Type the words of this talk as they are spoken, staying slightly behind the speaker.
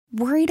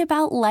Worried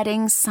about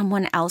letting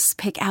someone else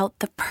pick out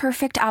the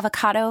perfect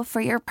avocado for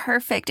your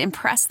perfect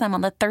impress them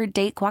on the third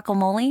date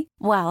guacamole?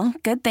 Well,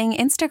 good thing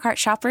Instacart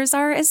shoppers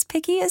are as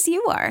picky as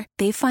you are.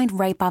 They find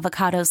ripe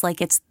avocados like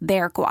it's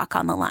their guac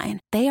on the line.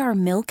 They are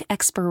milk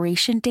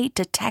expiration date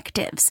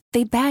detectives.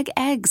 They bag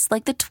eggs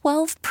like the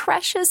 12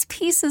 precious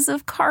pieces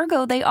of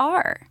cargo they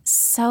are.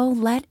 So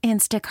let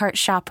Instacart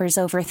shoppers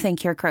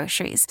overthink your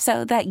groceries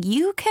so that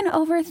you can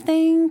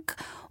overthink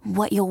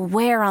what you'll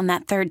wear on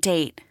that third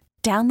date.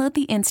 Download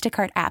the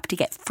Instacart app to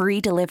get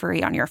free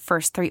delivery on your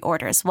first 3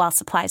 orders while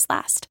supplies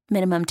last.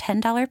 Minimum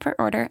 $10 per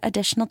order.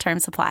 Additional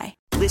terms apply.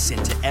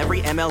 Listen to every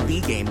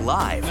MLB game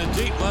live. In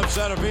the deep left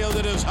center field,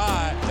 it is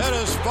high, it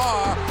is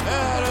far,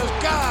 it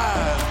is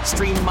God.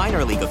 Stream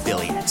minor league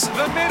affiliates.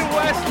 The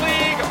Midwest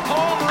League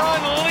home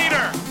run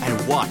leader.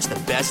 And watch the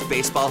best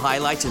baseball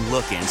highlights and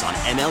look-ins on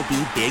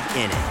MLB Big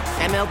Inning.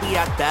 MLB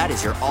At Bat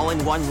is your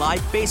all-in-one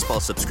live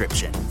baseball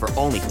subscription for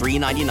only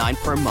 $3.99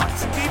 per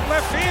month. Deep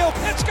left field,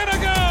 it's gonna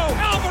go.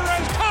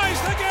 Alvarez ties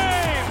the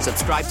game.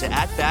 Subscribe to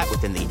At Bat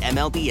within the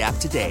MLB app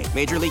today.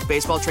 Major League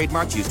Baseball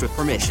trademarks used with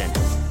permission.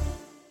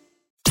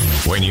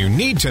 When you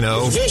need to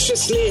know.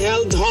 Viciously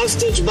held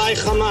hostage by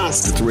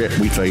Hamas. The threat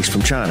we face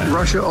from China.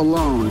 Russia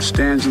alone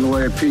stands in the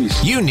way of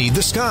peace. You need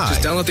the Sky.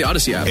 Just download the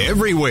Odyssey app.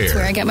 Everywhere. That's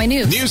where I get my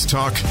news. News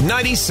Talk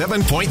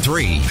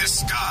 97.3. The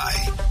Sky.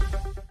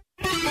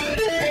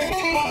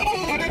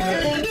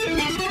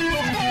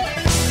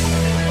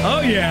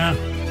 Oh, yeah.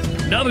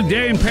 Another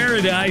day in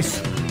paradise.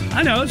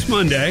 I know, it's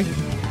Monday.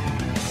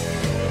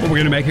 But we're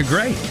going to make it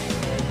great.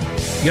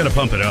 You got to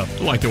pump it up.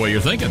 I like the way you're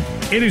thinking.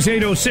 It is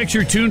 8:06.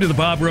 You're tuned to the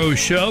Bob Rose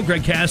Show.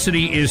 Greg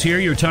Cassidy is here.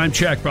 Your time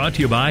check brought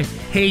to you by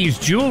Hayes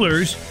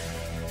Jewelers.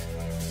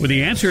 Where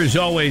the answer is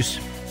always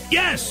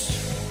yes.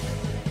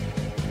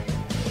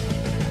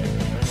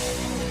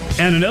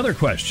 And another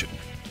question.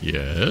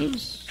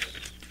 Yes.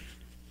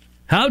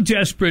 How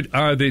desperate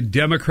are the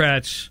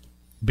Democrats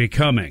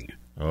becoming?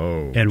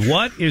 Oh. And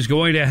what is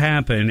going to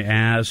happen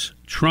as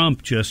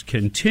Trump just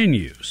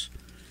continues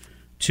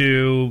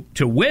to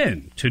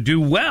win, to do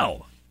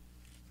well?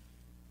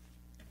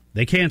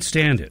 They can't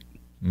stand it.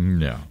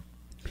 No.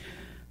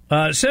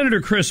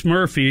 Senator Chris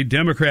Murphy,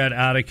 Democrat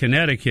out of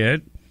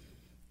Connecticut,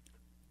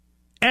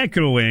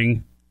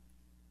 echoing,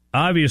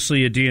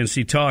 obviously, a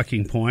DNC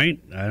talking point.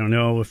 I don't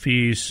know if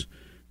he's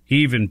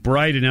even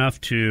bright enough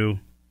to,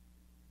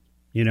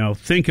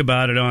 think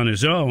about it on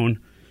his own.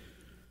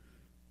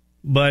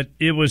 But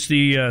it was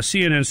the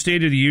CNN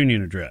State of the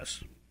Union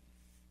address.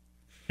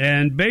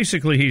 And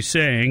basically he's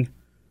saying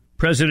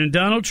President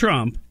Donald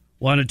Trump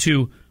wanted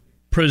to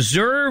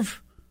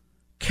preserve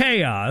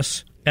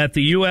chaos at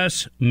the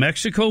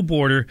U.S.-Mexico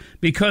border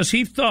because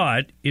he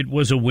thought it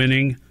was a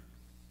winning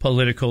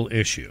political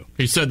issue.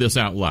 He said this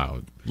out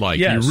loud. Like,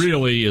 yes. He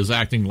really is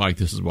acting like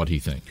this is what he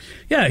thinks.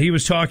 Yeah, he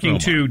was talking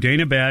to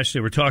Dana Bash. They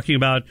were talking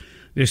about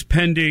this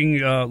pending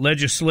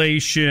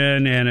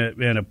legislation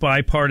and a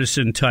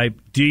bipartisan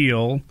type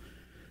deal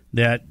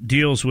that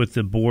deals with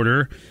the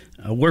border.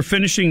 We're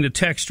finishing the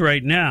text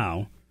right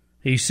now.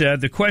 He said,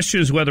 the question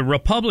is whether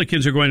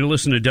Republicans are going to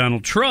listen to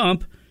Donald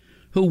Trump,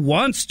 who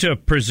wants to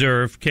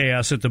preserve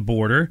chaos at the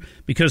border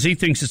because he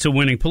thinks it's a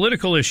winning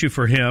political issue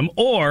for him,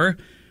 or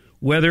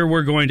whether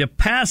we're going to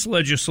pass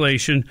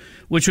legislation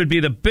which would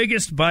be the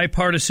biggest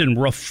bipartisan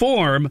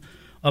reform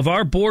of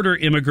our border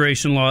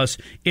immigration laws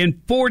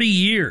in 40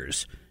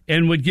 years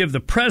and would give the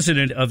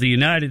president of the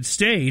United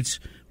States,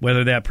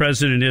 whether that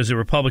president is a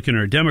Republican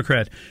or a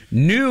Democrat,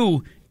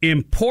 new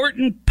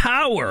important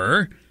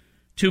power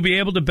to be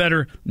able to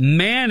better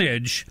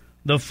manage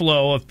the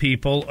flow of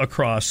people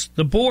across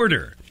the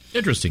border.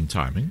 Interesting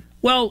timing.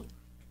 Well,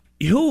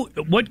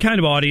 what kind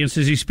of audience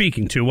is he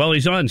speaking to? Well,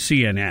 he's on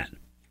CNN.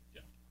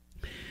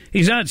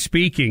 He's not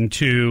speaking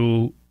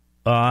to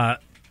an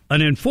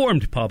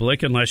informed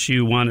public, unless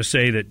you want to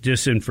say that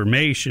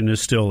disinformation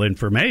is still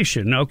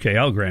information. Okay,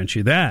 I'll grant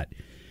you that.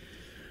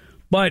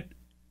 But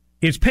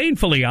it's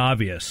painfully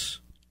obvious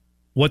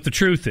what the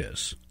truth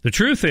is. The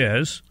truth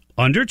is,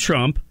 under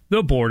Trump,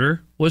 the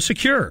border was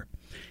secure.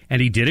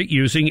 And he did it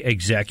using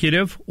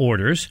executive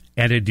orders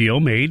and a deal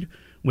made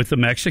with the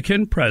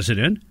Mexican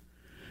president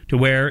to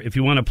where if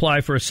you want to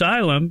apply for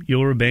asylum,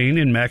 you'll remain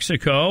in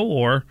Mexico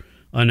or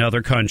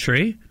another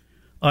country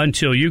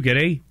until you get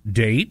a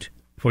date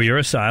for your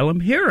asylum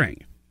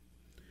hearing.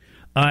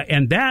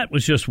 And that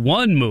was just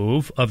one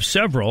move of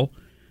several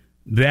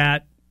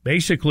that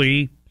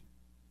basically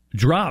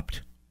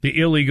dropped the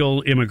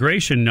illegal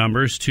immigration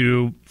numbers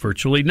to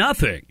virtually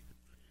nothing.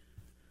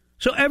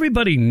 So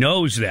everybody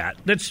knows that.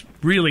 That's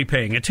really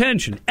paying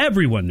attention.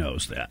 Everyone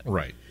knows that.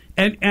 Right.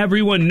 And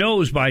everyone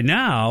knows by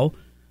now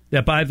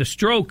that by the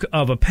stroke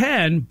of a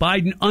pen,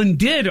 Biden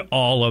undid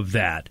all of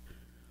that.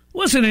 It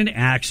wasn't an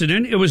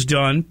accident. It was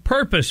done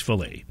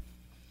purposefully.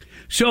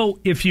 So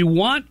if you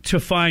want to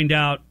find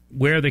out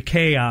where the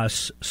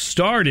chaos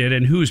started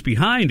and who's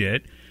behind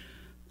it,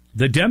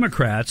 the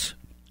Democrats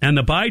and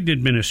the Biden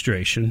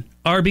administration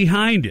are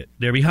behind it.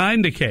 They're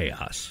behind the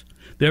chaos.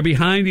 They're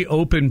behind the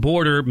open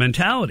border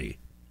mentality.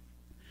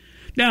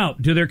 Now,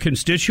 do their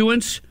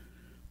constituents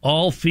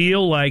all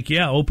feel like,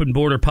 open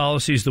border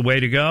policy is the way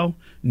to go?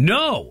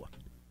 No,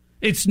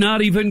 it's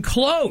not even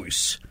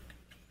close.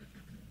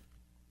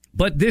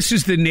 But this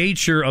is the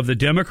nature of the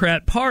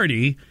Democrat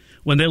Party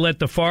when they let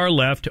the far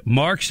left,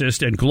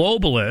 Marxist and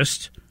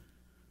globalist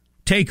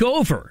take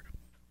over.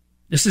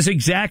 This is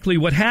exactly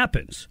what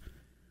happens.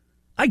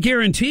 I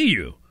guarantee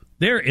you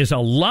there is a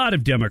lot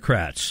of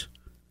Democrats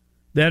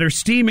that are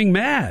steaming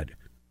mad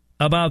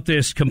about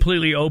this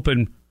completely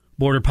open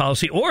border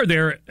policy, or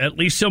they're at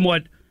least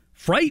somewhat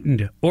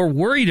frightened or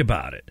worried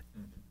about it.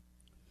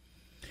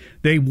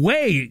 They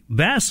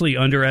vastly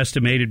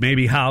underestimated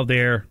maybe how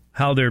their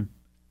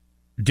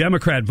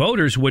Democrat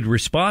voters would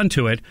respond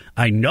to it.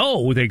 I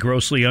know they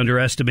grossly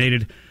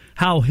underestimated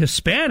how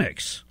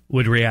Hispanics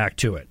would react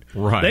to it.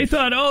 Right. They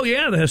thought,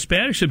 the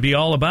Hispanics should be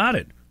all about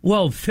it.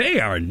 Well, they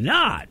are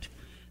not.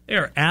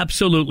 They're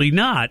absolutely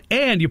not.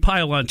 And you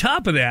pile on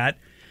top of that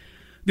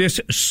this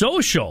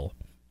social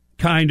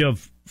kind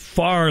of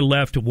far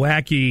left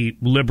wacky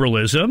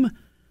liberalism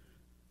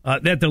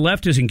that the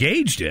left is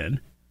engaged in.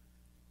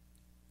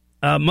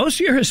 Most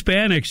of your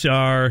Hispanics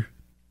are,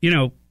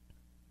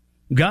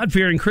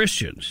 God-fearing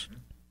Christians,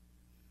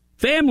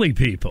 family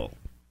people,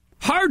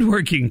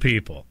 hardworking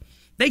people.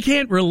 They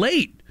can't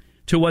relate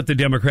to what the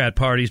Democrat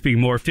Party is being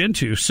morphed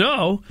into.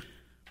 So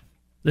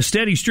the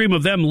steady stream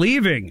of them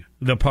leaving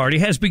the party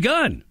has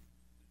begun.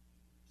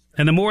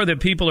 And the more that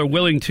people are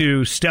willing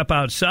to step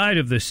outside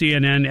of the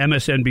CNN,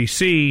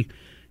 MSNBC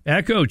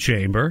echo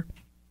chamber,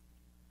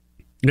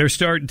 they're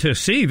starting to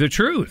see the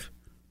truth.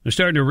 They're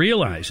starting to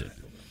realize it.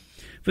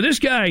 For this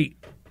guy,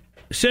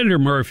 Senator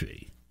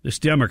Murphy, this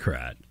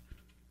Democrat,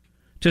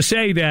 to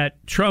say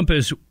that Trump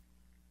is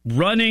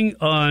running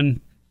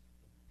on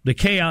the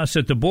chaos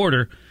at the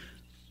border,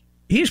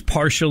 he's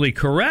partially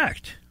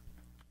correct.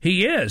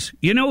 He is.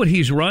 You know what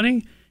he's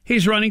running?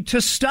 He's running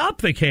to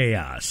stop the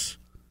chaos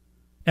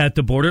at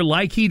the border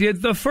like he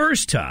did the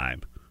first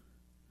time.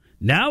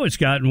 Now it's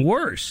gotten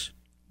worse,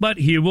 but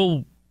he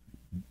will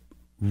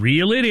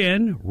reel it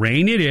in,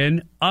 rein it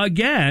in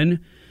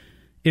again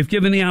if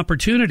given the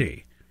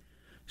opportunity.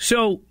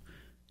 So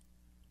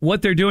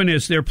what they're doing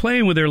is they're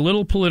playing with their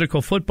little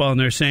political football, and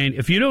they're saying,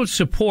 if you don't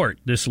support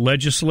this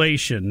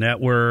legislation that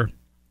we're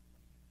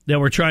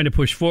trying to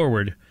push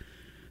forward,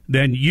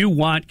 then you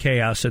want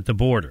chaos at the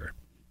border.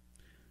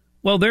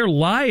 Well, they're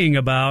lying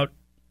about,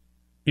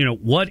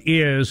 what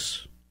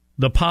is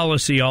the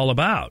policy all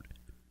about.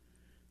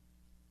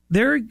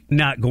 They're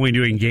not going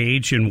to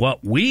engage in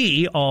what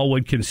we all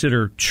would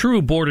consider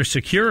true border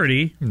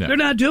security. No. They're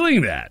not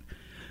doing that.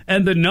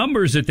 And the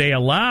numbers that they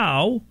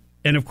allow,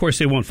 and of course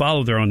they won't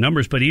follow their own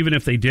numbers, but even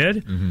if they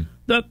did,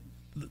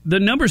 the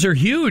numbers are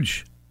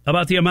huge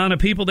about the amount of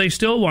people they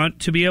still want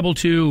to be able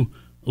to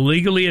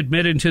legally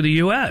admit into the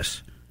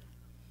U.S.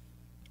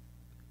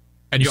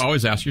 And you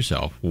always ask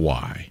yourself,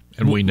 why?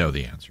 And we know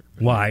the answer.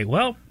 Why?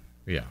 Well,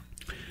 yeah,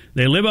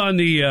 they live on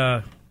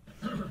the...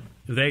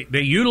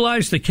 They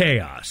utilize the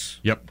chaos.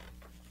 Yep.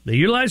 They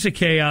utilize the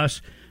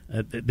chaos.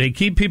 They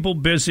keep people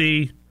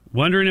busy,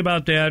 wondering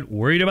about that,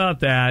 worried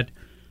about that,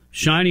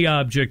 shiny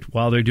object,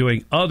 while they're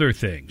doing other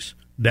things.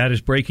 That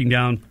is breaking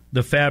down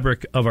the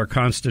fabric of our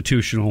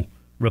constitutional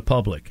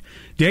republic.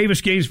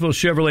 Davis, Gainesville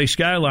Chevrolet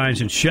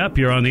Skylines, and Shep,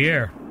 you're on the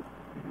air.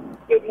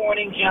 Good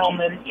morning,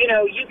 gentlemen.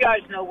 You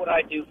guys know what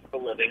I do for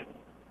a living.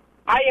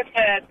 I have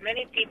had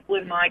many people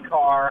in my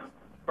car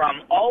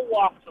from all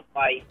walks of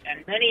life,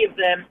 and many of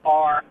them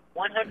are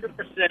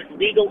 100%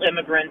 legal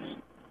immigrants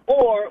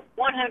or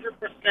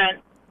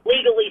 100%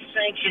 legally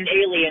sanctioned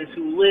aliens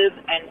who live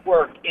and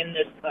work in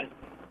this country.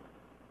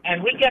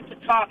 And we get to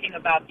talking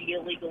about the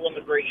illegal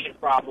immigration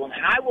problem,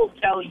 and I will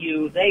tell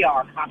you they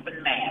are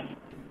hopping mad.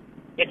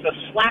 It's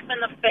a slap in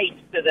the face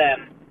to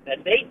them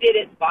that they did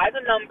it by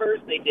the numbers,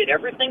 they did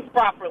everything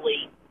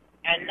properly,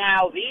 and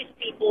now these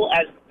people,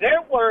 as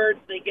their words,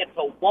 they get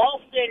to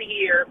waltz in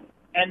here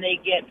and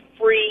they get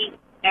free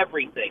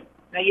everything.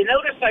 Now, you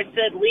notice I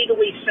said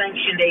legally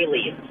sanctioned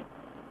aliens.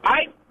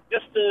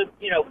 Just to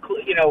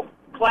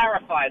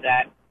clarify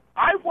that,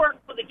 I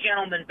worked for the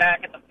gentleman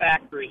back at the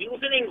factory. He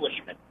was an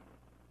Englishman,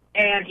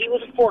 and he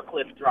was a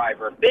forklift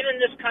driver, been in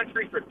this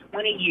country for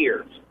 20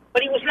 years,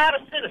 but he was not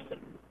a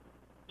citizen.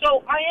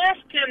 So I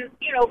asked him,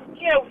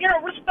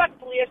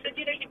 respectfully, I said,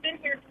 you've been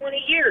here 20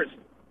 years.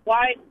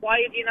 Why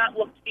have you not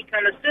looked to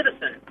become a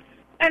citizen?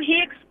 And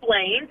he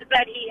explained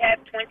that he had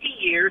 20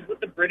 years with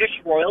the British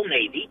Royal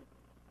Navy,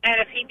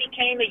 and if he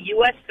became a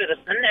U.S.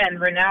 citizen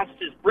and renounced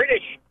his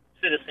British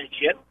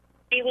citizenship,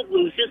 he would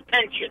lose his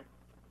pension.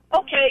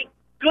 Okay,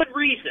 good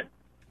reason.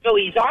 So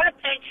he's on a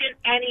pension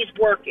and he's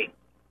working.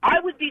 I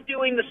would be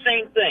doing the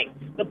same thing.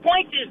 The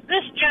point is,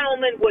 this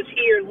gentleman was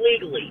here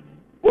legally,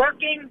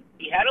 working.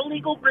 He had a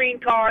legal green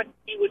card.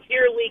 He was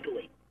here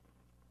legally.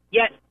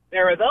 Yet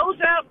there are those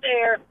out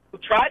there who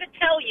try to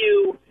tell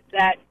you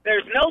that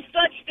there's no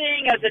such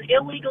thing as an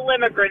illegal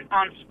immigrant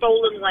on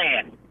stolen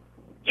land.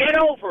 Get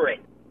over it.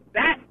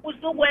 That was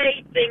the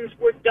way things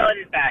were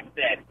done back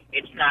then.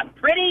 It's not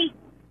pretty,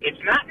 it's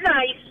not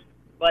nice,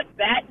 but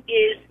that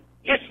is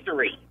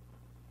history.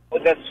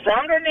 The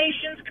stronger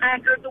nations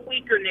conquered the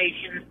weaker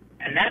nations,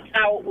 and that's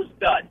how it was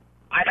done.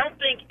 I don't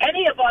think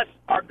any of us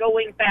are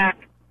going back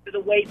to the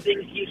way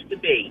things used to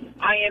be.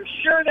 I am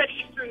sure that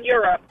Eastern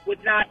Europe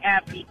would not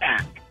have me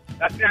back.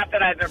 That's not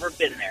that I've ever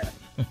been there.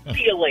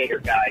 See you later,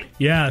 guys.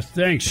 Yeah,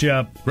 thanks,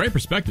 Shep. Great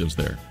perspectives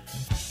there.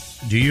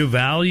 Do you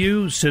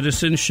value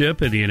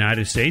citizenship in the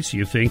United States? Do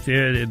you think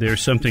that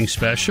there's something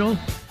special?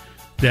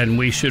 Then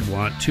we should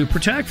want to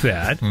protect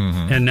that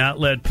and not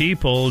let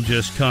people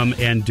just come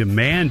and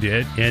demand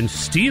it and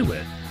steal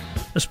it,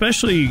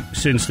 especially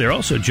since they're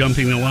also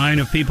jumping the line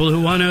of people who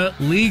want to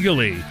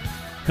legally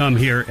come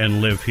here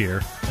and live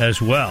here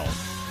as well.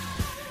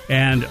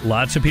 And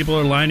lots of people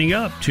are lining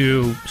up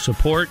to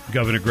support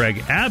Governor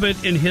Greg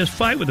Abbott in his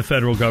fight with the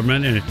federal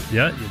government, and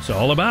it's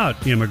all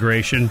about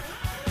immigration.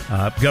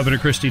 Governor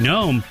Kristi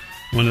Noem,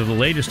 one of the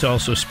latest to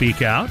also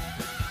speak out.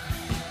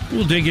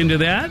 We'll dig into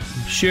that,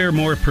 share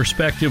more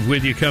perspective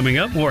with you coming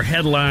up, more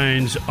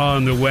headlines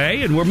on the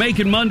way, and we're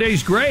making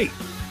Mondays great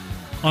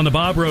on The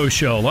Bob Rose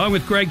Show, along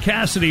with Greg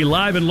Cassidy,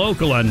 live and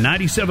local on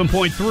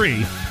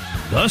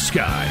 97.3 The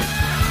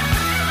Sky.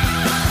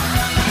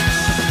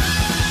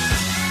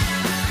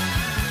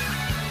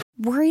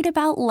 Worried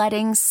about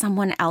letting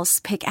someone else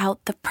pick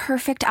out the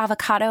perfect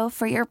avocado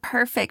for your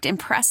perfect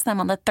impress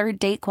them on the third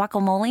date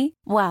guacamole?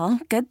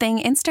 Well, good thing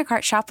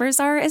Instacart shoppers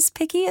are as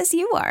picky as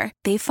you are.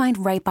 They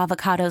find ripe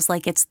avocados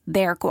like it's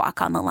their guac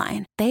on the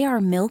line. They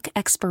are milk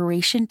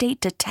expiration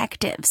date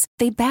detectives.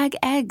 They bag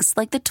eggs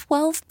like the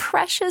 12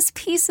 precious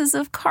pieces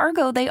of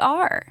cargo they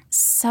are.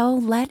 So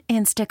let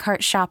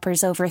Instacart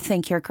shoppers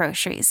overthink your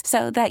groceries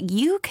so that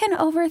you can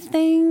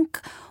overthink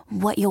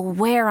what you'll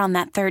wear on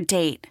that third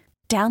date.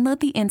 Download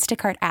the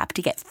Instacart app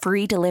to get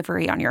free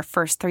delivery on your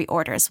first 3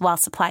 orders while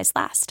supplies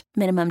last.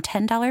 Minimum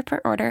 $10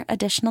 per order.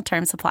 Additional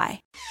terms apply.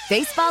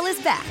 Baseball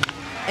is back,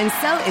 and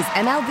so is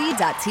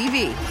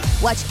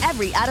MLB.tv. Watch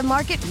every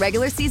out-of-market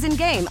regular season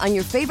game on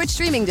your favorite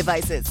streaming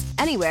devices.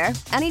 Anywhere,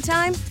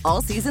 anytime,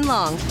 all season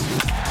long.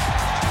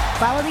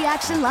 Follow the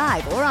action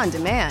live or on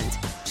demand.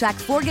 Track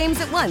 4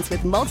 games at once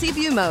with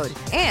multi-view mode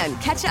and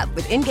catch up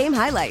with in-game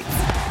highlights.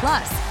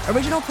 Plus,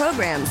 original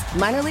programs,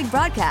 minor league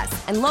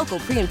broadcasts, and local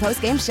pre- and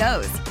post-game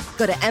shows.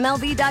 Go to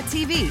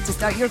MLB.tv to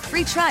start your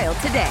free trial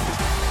today.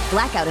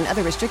 Blackout and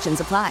other restrictions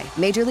apply.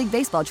 Major League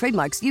Baseball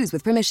trademarks used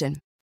with permission.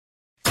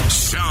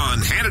 Sean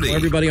Hannity. Well,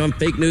 everybody on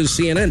fake news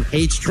CNN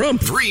hates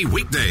Trump. 3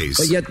 weekdays.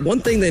 But yet one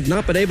thing they've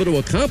not been able to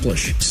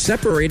accomplish,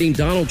 separating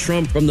Donald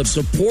Trump from the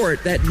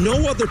support that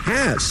no other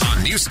has.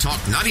 On News Talk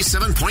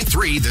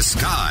 97.3 The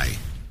Sky.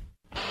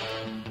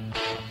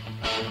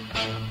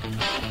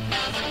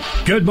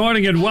 Good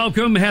morning and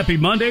welcome. Happy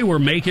Monday. We're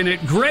making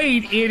it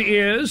great. It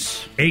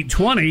is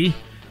 8:20.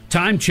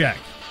 Time check.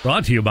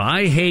 Brought to you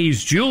by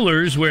Hayes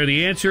Jewelers, where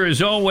the answer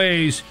is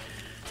always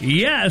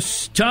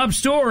yes. Top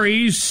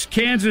stories.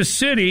 Kansas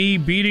City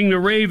beating the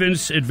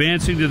Ravens,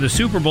 advancing to the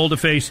Super Bowl to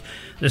face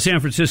the San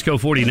Francisco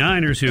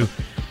 49ers, who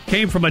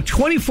came from a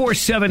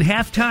 24-7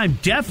 halftime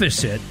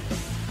deficit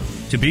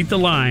to beat the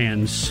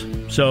Lions.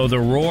 So the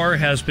roar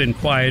has been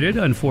quieted,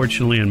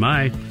 unfortunately, in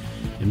my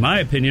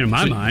opinion, in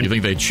my mind. You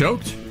think they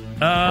choked?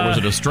 Or was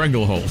it a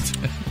stranglehold?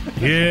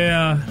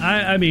 Yeah.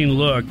 I mean,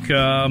 look,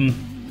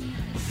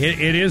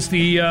 it is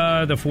the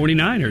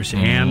 49ers,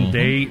 and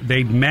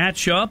they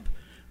match up,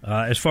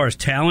 as far as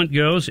talent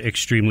goes,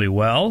 extremely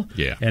well.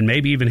 Yeah. And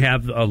maybe even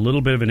have a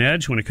little bit of an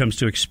edge when it comes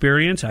to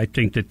experience. I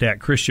think that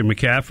Christian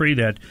McCaffrey,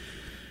 that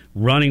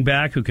running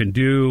back who can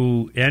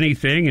do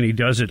anything, and he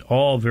does it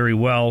all very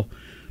well,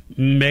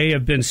 may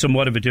have been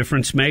somewhat of a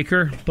difference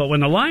maker. But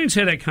when the Lions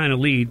had that kind of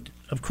lead,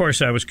 of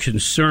course, I was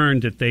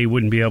concerned that they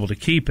wouldn't be able to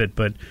keep it.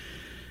 But,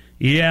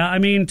 yeah, I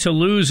mean, to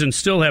lose and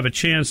still have a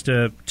chance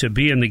to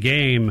be in the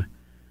game,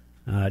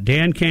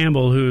 Dan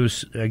Campbell,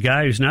 who's a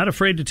guy who's not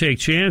afraid to take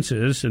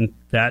chances, and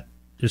that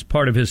is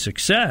part of his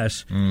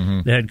success,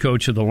 the head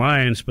coach of the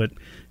Lions. But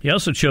he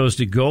also chose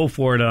to go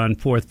for it on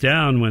 4th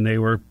down when they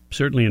were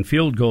certainly in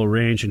field goal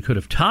range and could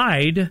have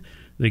tied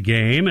the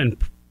game and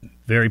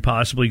very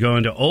possibly go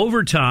into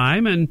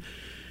overtime. And,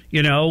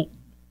 you know,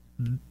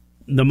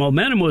 the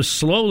momentum was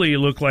slowly, it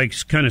looked like,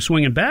 kind of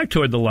swinging back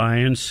toward the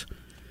Lions.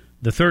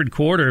 The third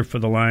quarter for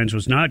the Lions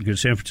was not good.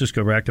 San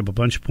Francisco racked up a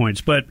bunch of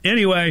points. But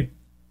anyway,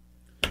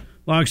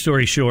 long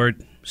story short,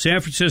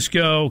 San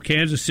Francisco,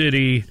 Kansas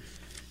City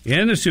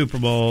in the Super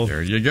Bowl.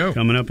 There you go.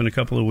 Coming up in a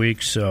couple of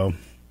weeks. So,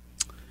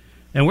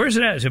 and where's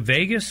it at? Is it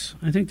Vegas,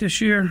 I think,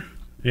 this year?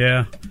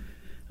 Yeah.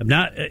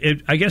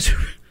 I guess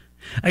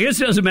it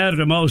doesn't matter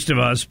to most of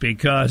us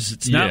because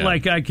it's not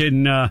like I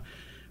can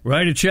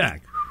write a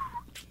check.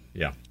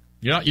 Yeah.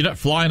 You're not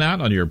flying out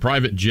on your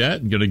private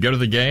jet and going to go to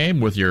the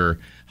game with your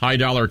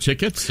high-dollar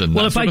tickets and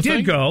well, that sort of thing?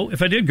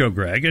 if I did go,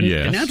 Greg, and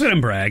not that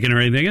I'm bragging or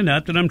anything, and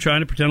not that I'm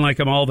trying to pretend like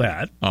I'm all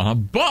that,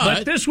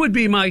 but this would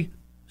be my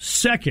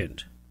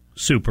second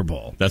Super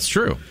Bowl. That's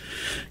true.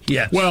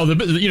 Yes. Well,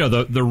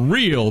 the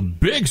real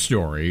big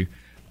story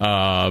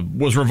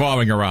was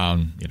revolving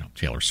around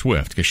Taylor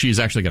Swift, because she's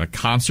actually got a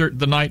concert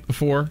the night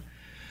before.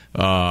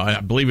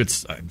 I believe in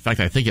fact,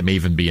 I think it may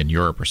even be in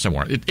Europe or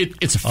somewhere.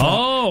 It's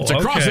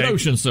across an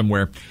ocean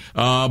somewhere.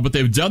 But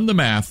they've done the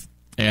math,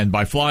 and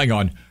by flying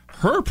on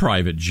her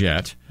private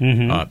jet,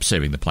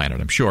 saving the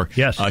planet, I'm sure,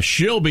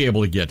 she'll be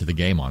able to get to the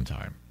game on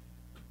time.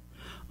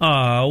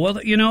 Well,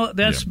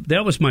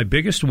 that was my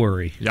biggest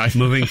worry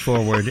moving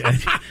forward.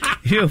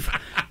 You've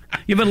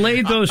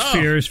allayed those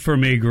fears for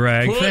me,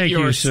 Greg. Thank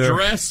you, sir.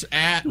 Put your stress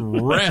at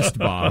rest,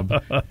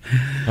 Bob.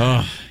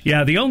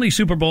 Yeah, the only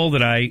Super Bowl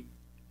that I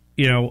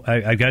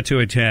got to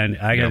attend,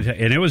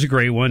 and it was a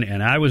great one,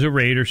 and I was a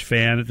Raiders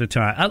fan at the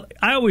time.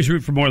 I always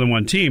root for more than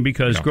one team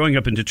because growing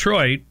up in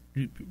Detroit,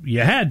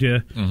 you had to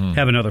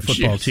have another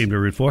football team to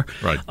root for.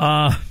 Right.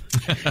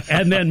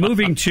 And then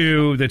moving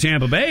to the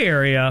Tampa Bay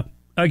area,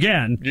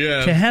 again,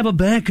 to have a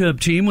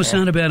backup team was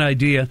not a bad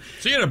idea.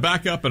 So you had a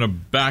backup and a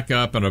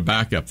backup and a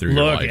backup through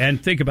your life. Look,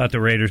 and think about the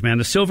Raiders, man.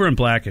 The silver and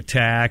black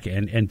attack,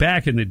 and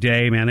back in the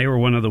day, man, they were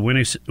one of the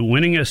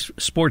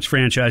winningest sports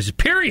franchises,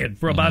 period,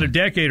 for about a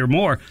decade or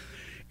more.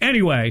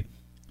 Anyway,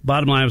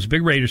 bottom line, I was a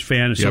big Raiders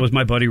fan, and so was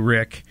my buddy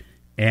Rick.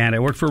 And I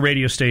worked for a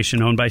radio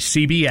station owned by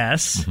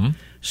CBS.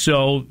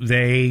 So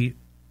they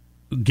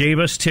gave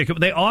us tickets.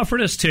 They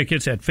offered us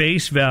tickets at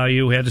face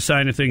value. We had to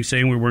sign a thing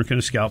saying we weren't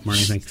going to scalp them or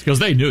anything. Because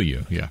they knew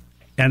you,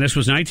 And this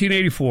was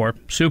 1984,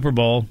 Super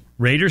Bowl,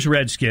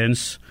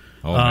 Raiders-Redskins.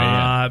 Oh,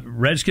 man.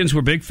 Redskins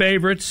were big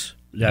favorites.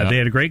 They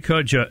had a great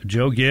coach,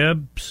 Joe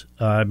Gibbs.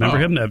 Remember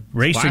him, the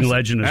racing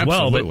legend as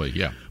well.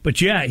 Absolutely, But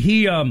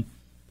he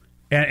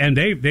and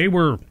they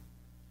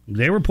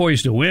were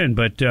poised to win,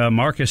 but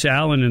Marcus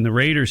Allen and the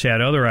Raiders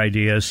had other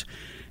ideas,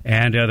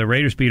 and the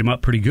Raiders beat them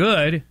up pretty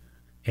good.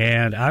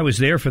 And I was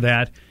there for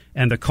that.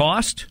 And the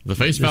cost? The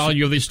face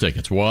value of these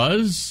tickets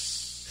was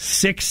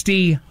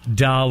 $60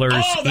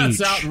 Oh, that's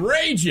each.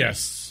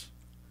 Outrageous.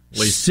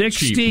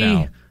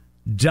 $60.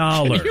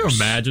 Can you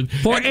imagine?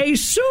 For a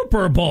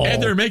Super Bowl.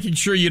 And they're making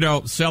sure you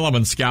don't sell them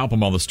and scalp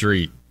them on the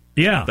street.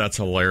 Yeah. That's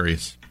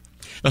hilarious.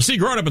 Now, see,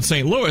 growing up in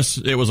St. Louis,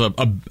 it was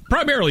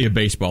primarily a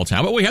baseball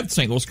town, but we had the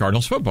St. Louis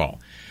Cardinals football.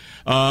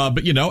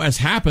 But, as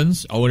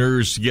happens,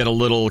 owners get a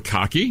little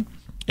cocky,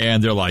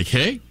 and they're like,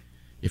 hey,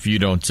 if you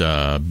don't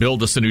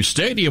build us a new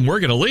stadium, we're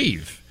going to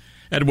leave.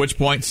 At which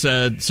point,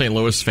 St.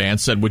 Louis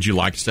fans said, would you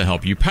like us to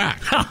help you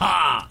pack?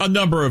 A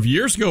number of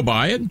years go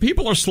by, and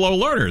people are slow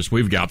learners.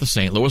 We've got the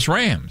St. Louis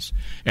Rams.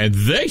 And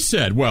they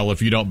said, well,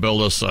 if you don't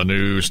build us a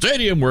new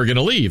stadium, we're going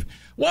to leave.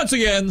 Once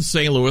again,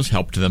 St. Louis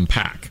helped them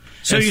pack.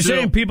 So you're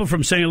saying people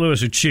from St.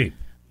 Louis are cheap?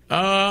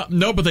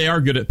 No, but they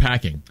are good at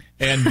packing.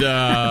 And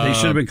they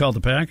should have been called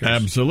the Packers.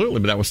 Absolutely,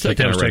 but that was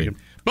taken already.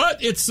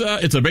 But it's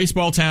a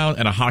baseball town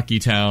and a hockey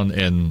town,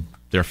 and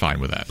they're fine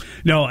with that.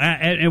 No,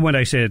 and when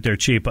I say that they're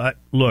cheap,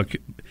 look,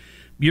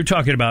 you're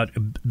talking about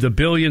the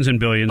billions and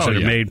billions that are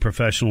made in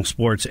professional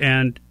sports,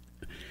 and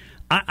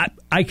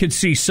I could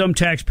see some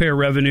taxpayer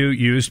revenue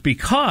used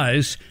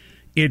because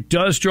it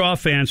does draw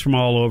fans from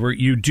all over.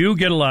 You do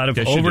get a lot of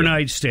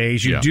overnight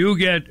stays. You do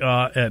get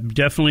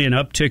definitely an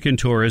uptick in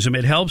tourism.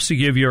 It helps to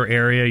give your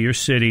area, your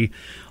city,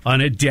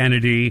 an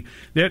identity.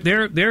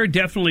 There are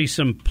definitely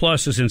some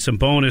pluses and some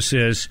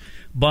bonuses,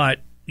 but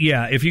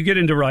if you get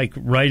into like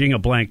writing a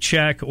blank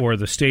check or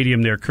the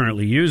stadium they're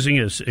currently using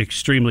is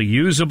extremely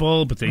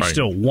usable, but they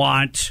still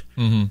want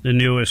the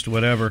newest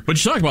whatever.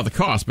 But you talk about the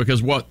cost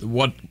because what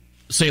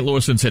St.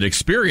 Louisans had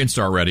experienced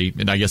already,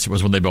 and I guess it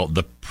was when they built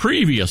the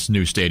previous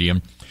new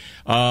stadium,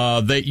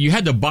 you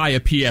had to buy a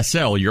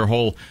PSL, your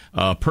whole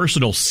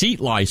personal seat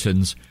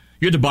license.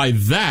 You had to buy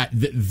that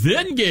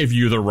then gave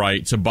you the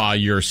right to buy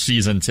your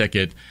season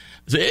ticket.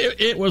 So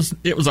it was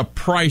a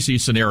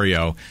pricey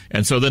scenario,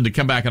 and so then to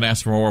come back and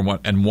ask for more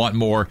and want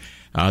more,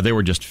 they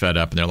were just fed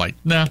up, and they're like,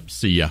 nah,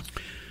 see ya,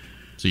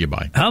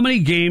 bye. How many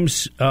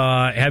games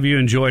have you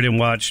enjoyed and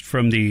watched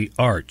from the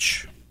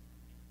Arch?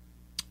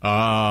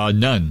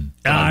 None.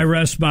 I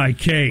rest my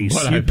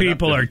case. You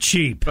people are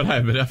cheap. But I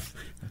have enough.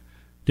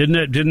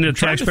 Didn't the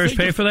taxpayers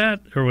pay for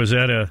that, or was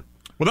that a?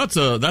 Well,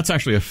 that's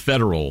actually a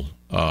federal.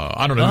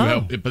 I don't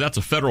know, but that's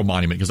a federal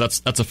monument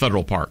because that's a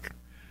federal park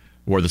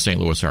where the St.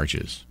 Louis Arch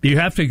is. You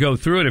have to go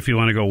through it if you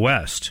want to go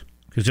west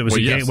because it was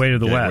a gateway to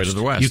the west. Gateway to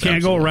the west. You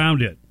can't go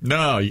around it.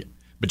 No.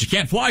 But you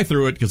can't fly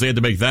through it because they had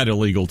to make that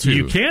illegal, too.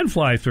 You can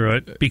fly through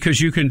it because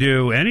you can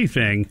do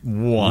anything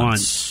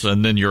once.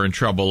 And then you're in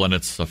trouble, and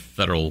it's a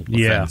federal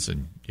offense.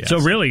 And, so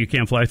really, you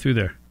can't fly through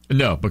there?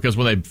 No, because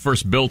when they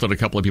first built it, a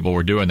couple of people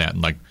were doing that.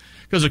 And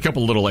because a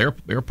couple of little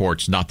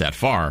airports not that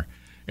far,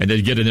 and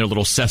they'd get in their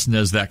little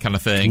Cessnas, that kind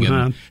of thing,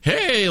 and,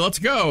 hey, let's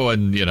go,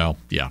 and,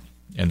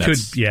 And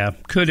that's,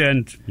 could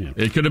end. Yeah.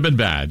 It could have been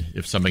bad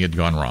if something had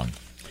gone wrong.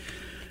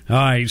 All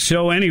right,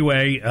 so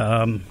anyway...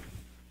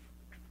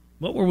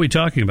 what were we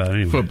talking about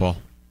anyway? Football.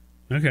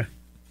 Okay.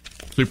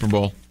 Super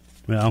Bowl.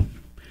 Well,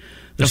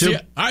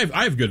 I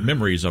have good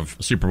memories of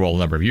Super Bowl a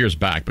number of years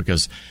back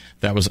because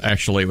it was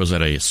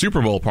at a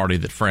Super Bowl party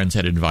that friends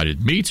had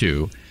invited me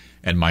to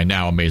and my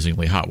now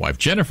amazingly hot wife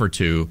Jennifer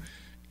to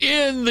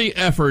in the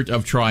effort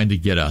of trying to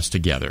get us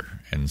together.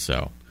 And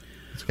so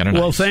it's kind of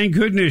nice. Well, thank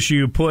goodness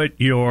you put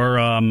your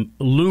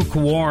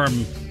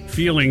lukewarm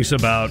feelings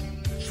about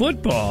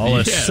football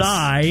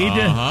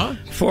aside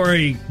for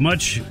a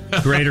much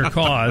greater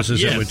cause,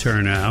 as it would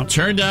turn out.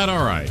 Turned out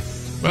all right.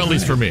 Well, at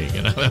least for me.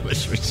 That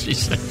was what she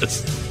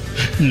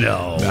says.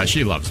 No.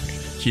 She loves me.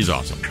 She's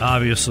awesome.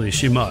 Obviously,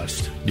 she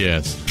must.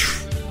 Yes.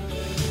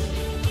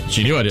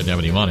 She knew I didn't have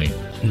any money.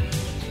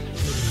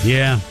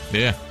 Yeah.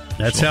 Yeah.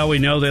 That's how we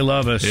know they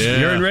love us. Yeah.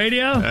 You're in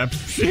radio?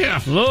 Yeah.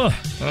 Ugh.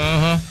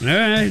 All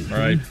right.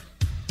 Right.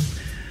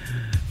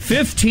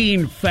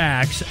 15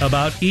 facts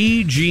about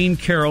E. Jean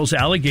Carroll's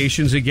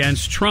allegations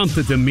against Trump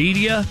that the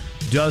media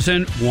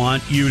doesn't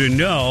want you to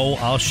know.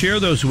 I'll share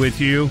those with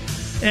you,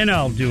 and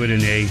I'll do it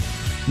in a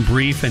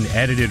brief and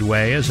edited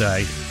way, as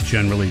I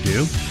generally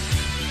do.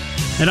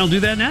 And I'll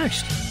do that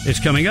next. It's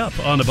coming up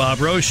on The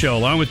Bob Rose Show,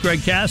 along with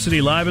Greg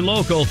Cassidy, live and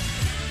local.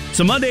 It's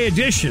a Monday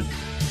edition.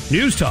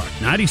 News Talk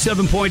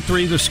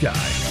 97.3 The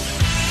Sky.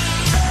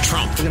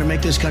 Trump. We're going to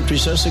make this country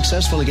so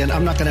successful again,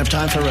 I'm not going to have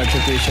time for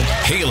retribution.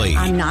 Haley.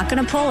 I'm not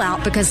going to pull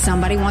out because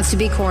somebody wants to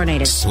be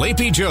coronated.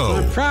 Sleepy Joe.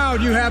 I'm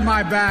proud you have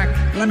my back.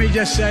 Let me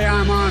just say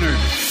I'm honored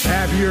to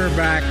have your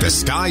back. The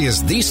Sky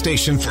is the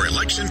station for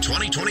election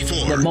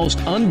 2024. The most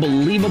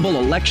unbelievable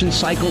election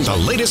cycles. The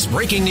latest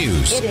breaking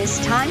news. It is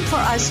time for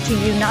us to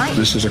unite.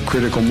 This is a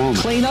critical moment.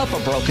 Clean up a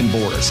broken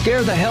border.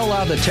 Scare the hell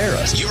out of the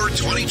terrorists. Your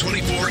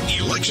 2024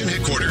 election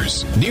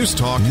headquarters. News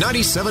Talk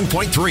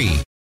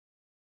 97.3.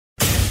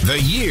 The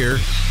year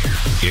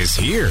is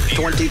here.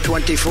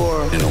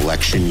 2024, an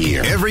election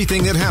year.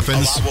 Everything that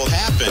happens. A lot will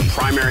happen.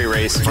 Primary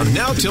race. From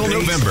now till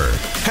November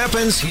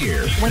happens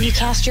here. When you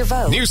cast your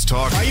vote. News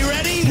Talk. Are you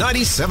ready?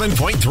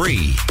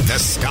 97.3. The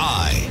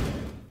Sky.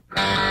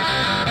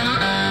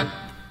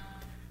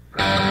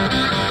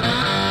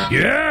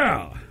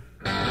 Yeah.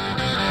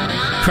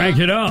 Crank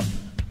it up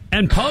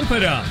and pump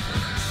it up.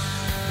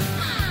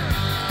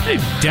 Hey,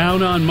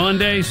 down on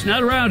Mondays,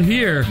 not around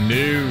here.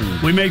 No.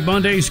 We make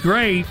Mondays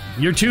great.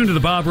 You're tuned to The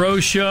Bob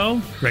Rose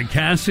Show. Greg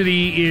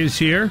Cassidy is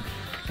here.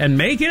 And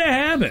make it a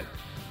habit.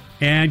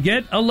 And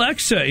get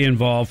Alexa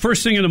involved.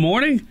 First thing in the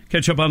morning,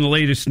 catch up on the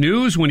latest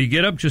news. When you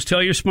get up, just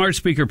tell your smart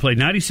speaker, play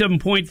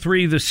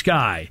 97.3 The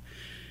Sky.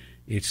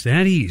 It's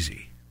that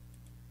easy.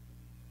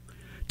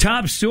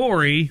 Top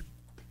story,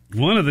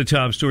 one of the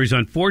top stories,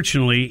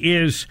 unfortunately,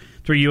 is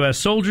 3 U.S.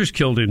 soldiers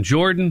killed in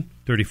Jordan,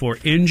 34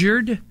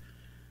 injured.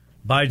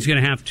 Biden's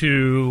going to have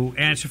to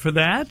answer for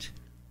that,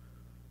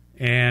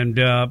 and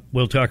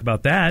we'll talk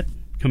about that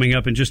coming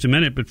up in just a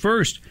minute. But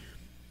first,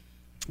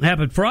 it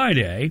happened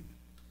Friday,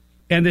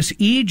 and this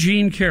E.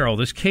 Jean Carroll,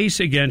 this case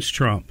against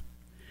Trump.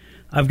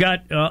 I've got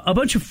a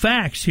bunch of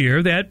facts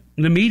here that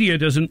the media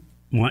doesn't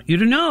want you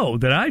to know,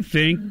 that I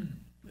think,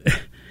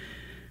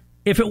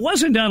 if it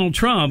wasn't Donald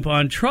Trump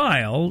on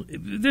trial,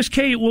 this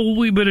case, well,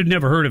 we would have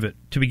never heard of it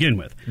to begin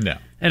with. No.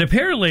 And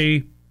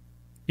apparently,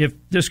 if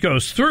this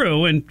goes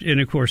through, and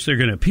of course they're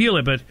going to appeal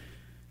it, but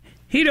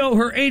he'd owe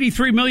her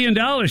 $83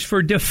 million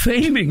for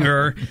defaming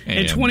her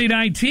in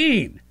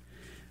 2019.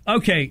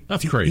 Okay.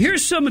 That's crazy.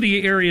 Here's some of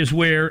the areas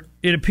where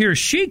it appears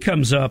she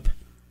comes up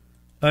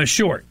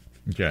short.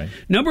 Okay.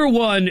 Number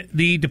one,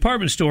 the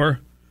department store,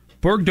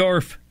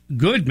 Bergdorf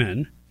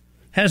Goodman,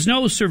 has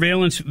no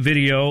surveillance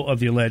video of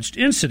the alleged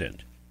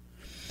incident.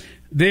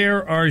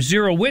 There are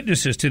 0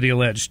 witnesses to the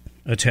alleged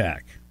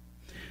attack.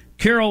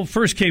 Carroll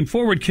first came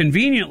forward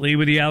conveniently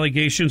with the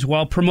allegations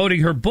while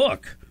promoting her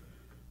book,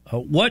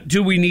 What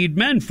Do We Need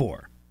Men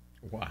For?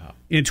 Wow.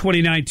 In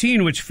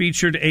 2019, which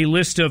featured a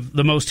list of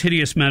the most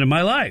hideous men in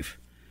my life.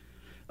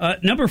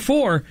 Number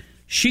 4,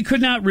 she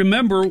could not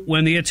remember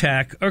when the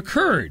attack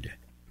occurred.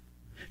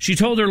 She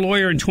told her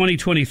lawyer in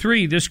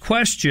 2023, this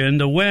question,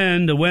 the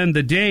when,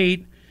 the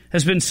date,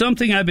 has been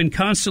something I've been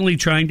constantly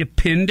trying to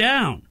pin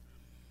down.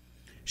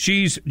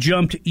 She's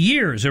jumped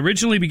years,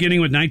 originally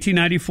beginning with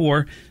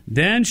 1994.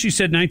 Then she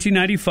said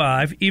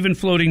 1995, even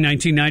floating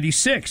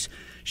 1996.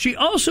 She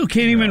also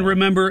can't even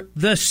remember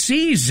the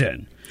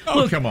season. Oh,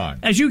 Look, come on.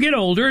 As you get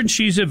older, and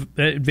she's of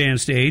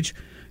advanced age,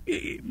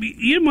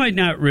 you might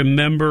not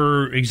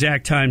remember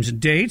exact times and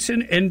dates.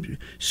 And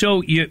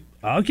so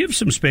I'll give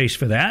some space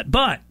for that.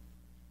 But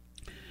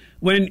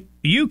when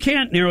you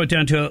can't narrow it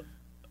down to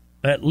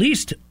at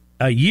least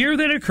a year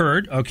that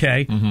occurred,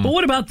 okay, but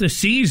what about the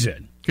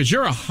season? Because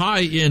you're a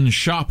high-end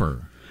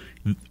shopper,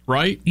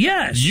 right?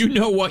 Yes. You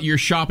know what you're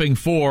shopping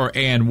for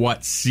and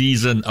what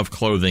season of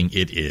clothing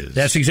it is.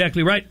 That's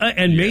exactly right.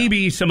 And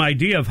maybe some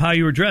idea of how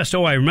you were dressed.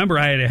 Oh, I remember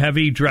I had a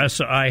heavy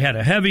dress. I had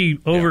a heavy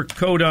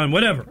overcoat on,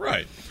 whatever.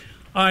 Right.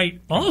 I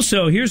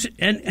also,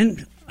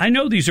 and I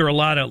know these are a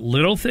lot of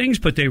little things,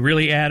 but they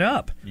really add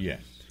up.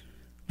 Yes.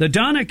 The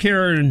Donna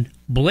Karan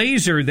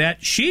blazer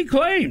that she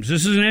claims,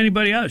 this isn't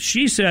anybody else,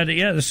 she said,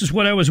 yeah, this is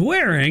what I was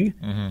wearing.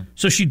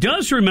 So she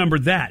does remember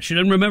that. She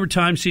doesn't remember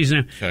time,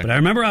 season. Okay. But I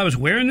remember I was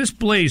wearing this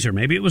blazer.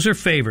 Maybe it was her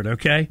favorite,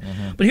 okay?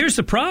 But here's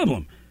the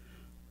problem.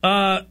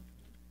 The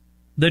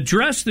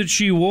dress that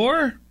she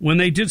wore, when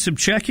they did some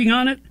checking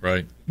on it,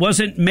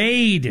 wasn't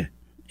made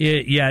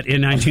yet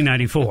in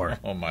 1994.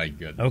 Oh, my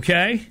goodness.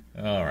 Okay?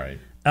 All right.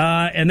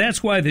 And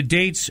that's why the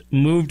dates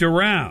moved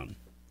around.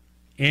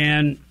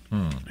 And...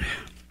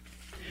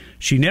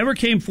 She never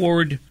came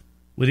forward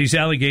with these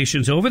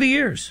allegations over the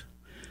years,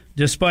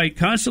 despite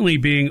constantly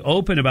being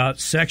open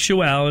about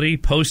sexuality,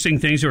 posting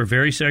things that are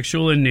very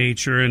sexual in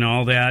nature and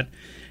all that.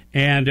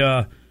 And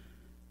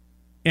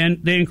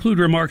they include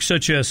remarks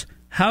such as,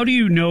 how do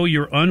you know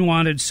your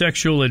unwanted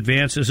sexual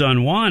advance is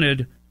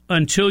unwanted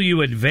until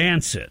you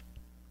advance it?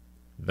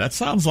 That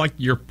sounds like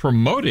you're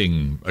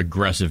promoting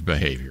aggressive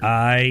behavior.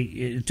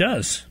 It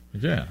does.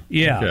 Yeah.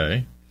 Yeah.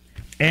 Okay.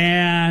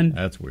 And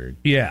that's weird.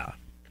 Yeah.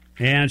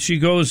 And she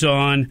goes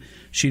on.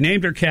 She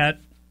named her cat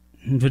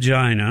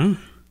Vagina.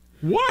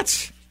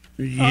 What?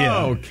 Yeah.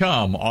 Oh,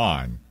 come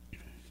on.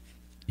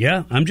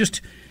 Yeah, I'm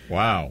just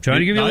trying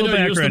to give you a little background.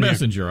 You're just the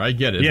messenger. I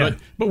get it. Yeah.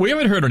 But we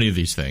haven't heard any of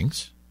these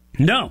things.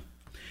 No.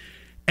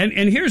 And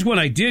here's one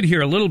I did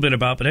hear a little bit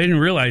about, but I didn't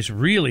realize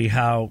really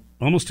how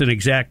almost an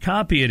exact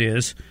copy it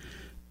is.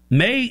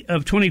 May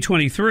of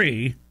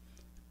 2023,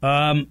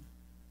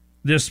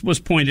 this was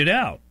pointed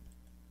out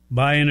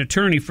by an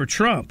attorney for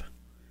Trump.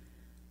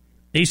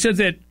 He said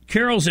that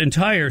Carol's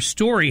entire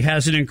story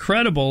has an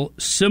incredible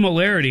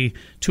similarity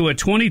to a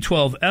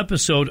 2012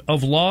 episode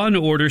of Law &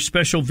 Order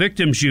Special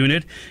Victims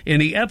Unit. In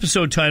the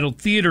episode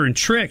titled Theater and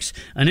Tricks,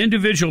 an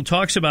individual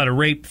talks about a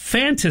rape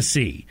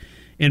fantasy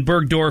in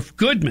Bergdorf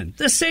Goodman,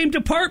 the same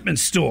department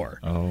store.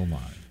 Oh, my.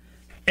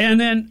 And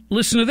then,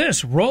 listen to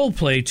this. Role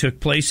play took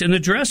place in the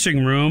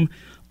dressing room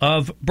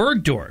of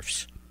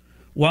Bergdorf's.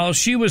 While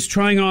she was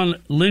trying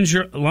on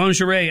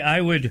lingerie, I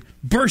would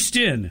burst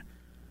in.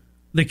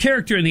 The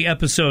character in the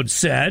episode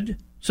said,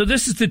 so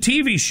this is the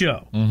TV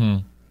show.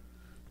 Mm-hmm.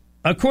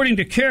 According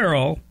to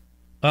Carol,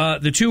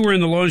 the two were in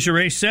the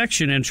lingerie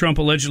section and Trump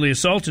allegedly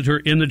assaulted her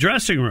in the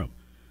dressing room.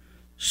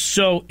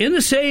 So in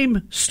the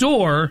same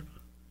store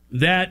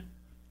that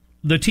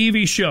the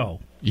TV show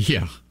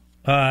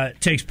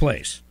takes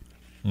place.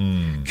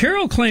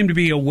 Carol claimed to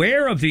be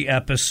aware of the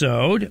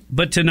episode,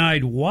 but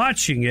denied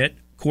watching it.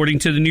 According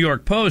to the New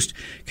York Post,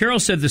 Carol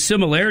said the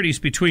similarities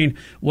between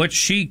what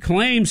she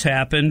claims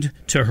happened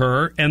to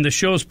her and the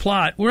show's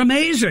plot were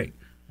amazing.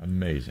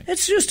 Amazing.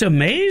 It's just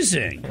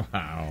amazing.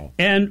 Wow.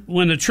 And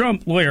when the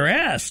Trump lawyer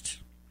asked,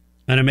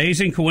 an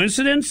amazing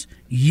coincidence?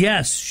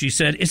 Yes, she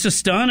said, it's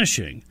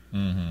astonishing.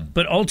 Mm-hmm.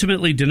 But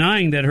ultimately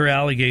denying that her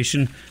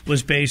allegation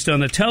was based on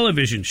the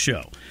television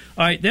show. All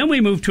right, then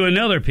we move to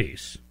another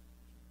piece.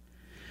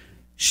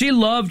 She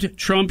loved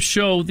Trump's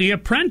show, The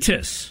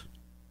Apprentice.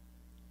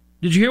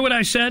 Did you hear what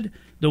I said?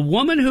 The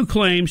woman who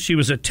claims she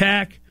was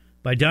attacked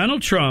by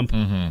Donald Trump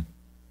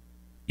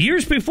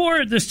years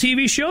before this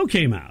TV show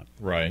came out.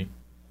 Right.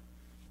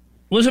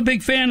 Was a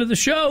big fan of the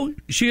show,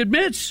 she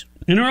admits,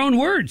 in her own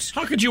words.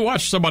 How could you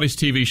watch somebody's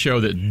TV show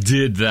that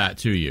did that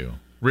to you?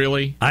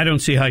 Really? I don't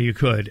see how you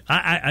could.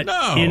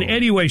 No. In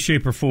any way,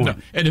 shape, or form. No.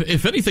 And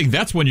if anything,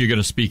 that's when you're going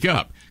to speak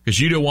up, because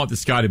you don't want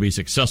this guy to be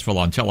successful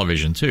on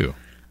television, too.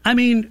 I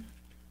mean...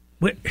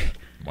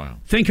 Wow.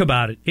 Think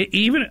about it.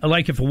 Even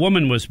like if a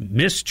woman was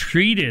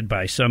mistreated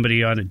by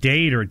somebody on a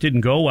date or it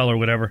didn't go well or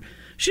whatever,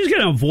 she's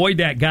going to avoid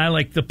that guy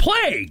like the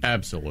plague.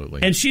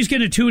 Absolutely. And she's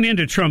going to tune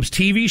into Trump's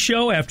TV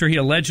show after he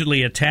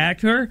allegedly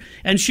attacked her.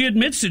 And she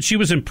admits that she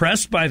was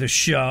impressed by the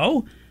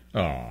show.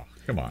 Oh,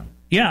 come on.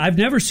 Yeah, I've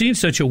never seen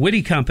such a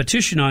witty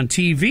competition on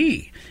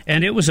TV.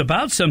 And it was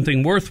about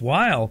something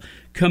worthwhile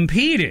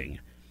competing.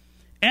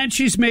 And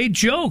she's made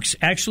jokes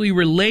actually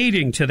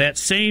relating to that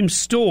same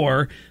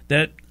store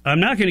that I'm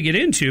not going to get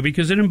into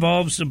because it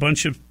involves a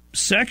bunch of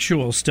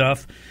sexual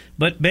stuff.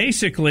 But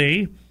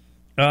basically,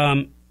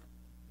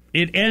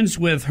 it ends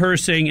with her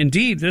saying,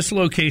 indeed, this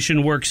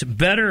location works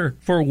better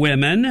for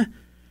women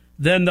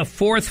than the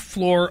fourth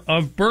floor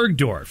of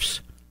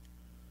Bergdorf's.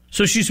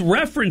 So she's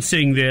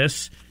referencing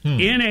this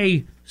in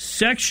a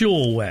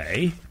sexual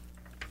way.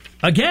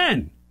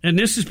 Again, and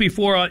this is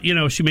before,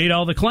 she made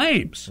all the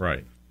claims.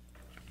 Right.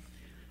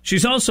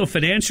 She's also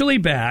financially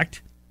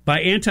backed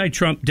by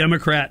anti-Trump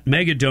Democrat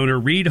mega donor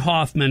Reid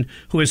Hoffman,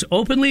 who has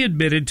openly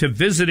admitted to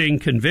visiting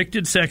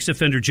convicted sex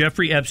offender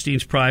Jeffrey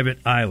Epstein's private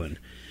island.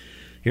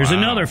 Here's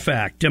another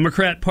fact.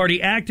 Democrat Party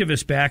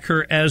activists back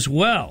her as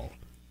well.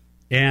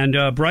 And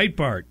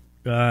Breitbart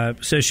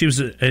says she was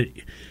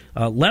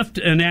left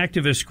an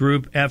activist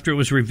group after it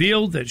was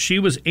revealed that she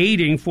was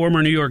aiding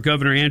former New York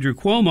Governor Andrew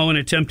Cuomo in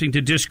attempting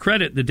to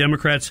discredit the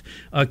Democrats'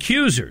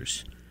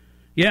 accusers.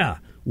 Yeah.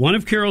 One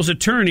of Carol's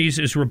attorneys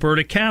is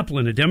Roberta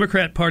Kaplan, a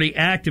Democrat Party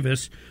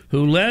activist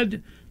who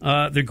led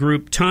the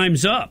group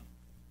Time's Up.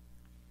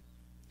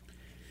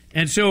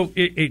 And so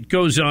it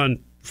goes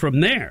on from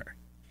there.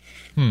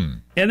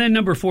 And then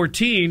number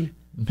 14,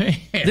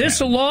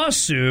 this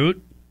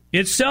lawsuit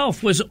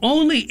itself was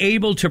only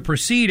able to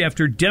proceed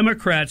after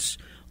Democrats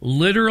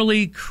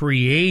literally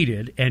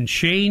created and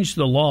changed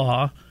the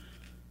law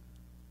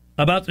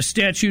about the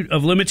statute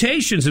of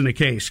limitations in the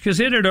case because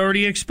it had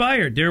already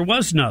expired. There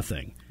was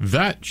nothing.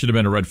 That should have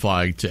been a red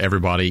flag to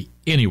everybody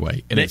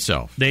anyway in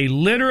itself. They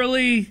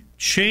literally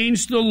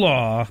changed the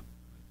law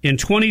in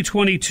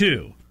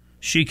 2022.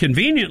 She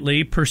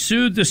conveniently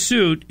pursued the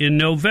suit in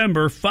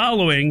November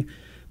following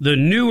the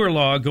newer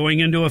law going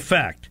into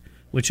effect,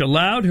 which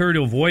allowed her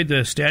to avoid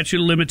the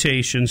statute of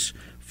limitations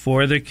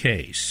for the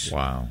case.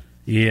 Wow.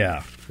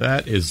 Yeah.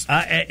 That is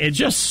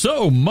just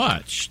so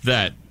much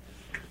that,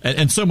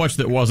 and so much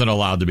that wasn't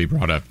allowed to be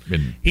brought up.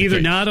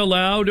 Either not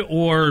allowed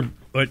or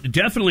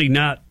definitely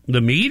not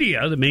the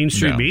media. The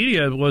mainstream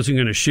media wasn't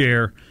going to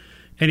share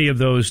any of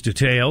those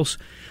details.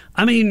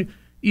 I mean,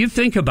 you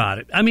think about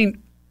it. I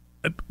mean,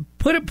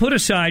 put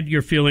aside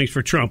your feelings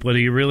for Trump, whether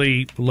you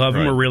really love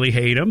him or really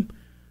hate him.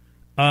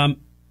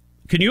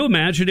 Can you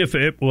imagine if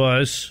it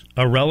was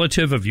a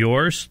relative of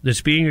yours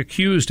that's being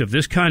accused of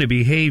this kind of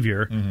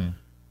behavior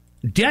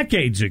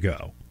decades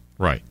ago?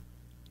 Right.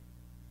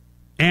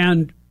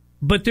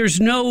 But there's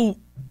no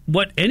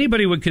what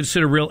anybody would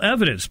consider real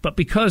evidence. But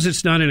because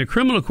it's not in a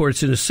criminal court,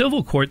 it's in a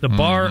civil court, the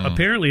bar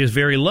apparently is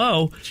very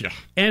low. Yeah.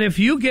 And if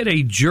you get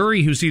a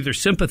jury who's either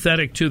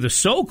sympathetic to the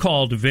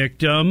so-called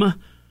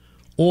victim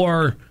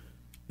or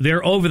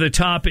they're over the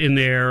top in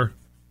their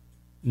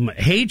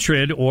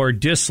hatred or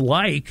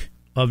dislike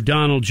of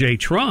Donald J.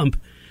 Trump,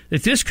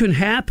 that this could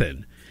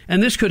happen.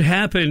 And this could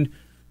happen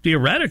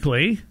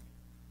theoretically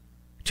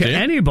to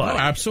anybody. Oh,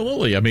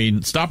 absolutely. I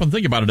mean, stop and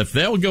think about it. If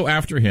they'll go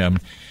after him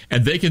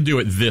and they can do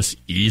it this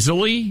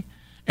easily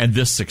and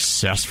this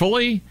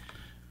successfully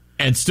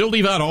and still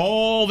leave out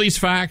all these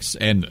facts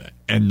and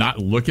not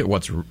look at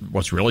what's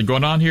really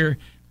going on here,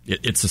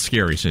 it's a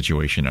scary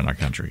situation in our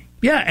country.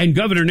 Yeah, and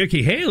Governor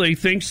Nikki Haley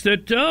thinks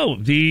that,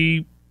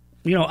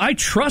 I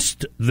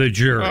trust the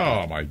jury.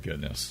 Oh, my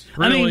goodness.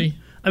 Really?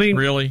 I mean,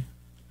 really?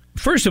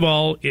 First of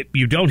all,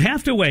 you don't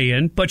have to weigh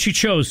in, but she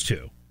chose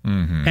to.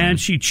 Mm-hmm. And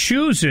she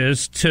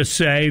chooses to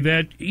say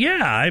that,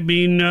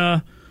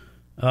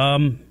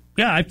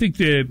 I think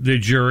the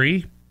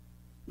jury,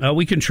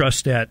 we can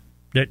trust that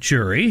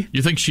jury.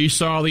 You think she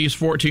saw these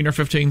 14 or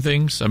 15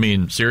 things? I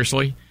mean,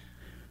 seriously?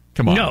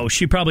 Come on. No,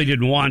 she probably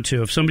didn't want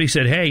to. If somebody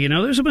said, hey,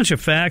 there's a bunch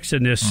of facts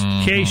in this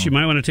case you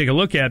might want to take a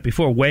look at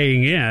before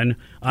weighing in,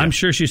 I'm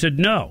sure she said,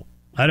 no,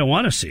 I don't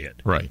want to see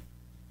it. Right.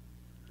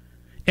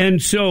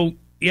 And so,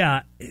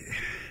 I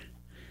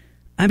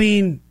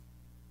mean,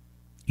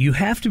 you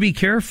have to be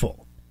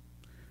careful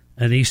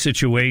in these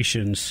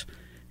situations.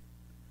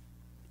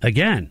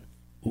 Again,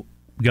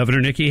 Governor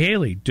Nikki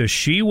Haley, does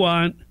she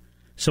want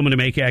someone to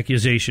make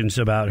accusations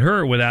about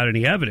her without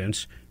any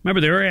evidence?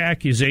 Remember, there were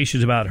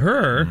accusations about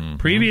her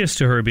previous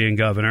to her being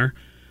governor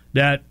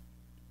that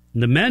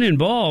the men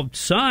involved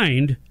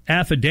signed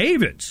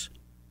affidavits.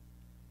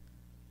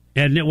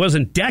 And it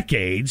wasn't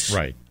decades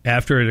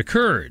after it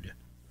occurred.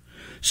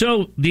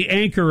 So the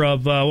anchor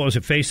of,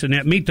 Face the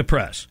Net, Meet the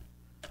Press,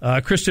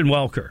 Kristen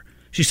Welker,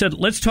 she said,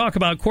 let's talk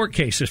about court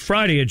cases.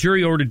 Friday, a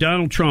jury ordered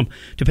Donald Trump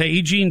to pay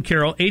E. Jean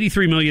Carroll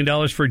 $83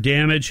 million for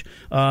damage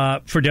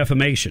for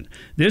defamation.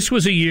 This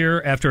was a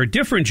year after a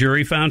different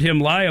jury found him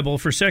liable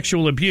for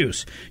sexual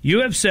abuse.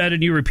 You have said,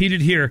 and you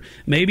repeated here,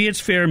 maybe it's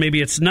fair, maybe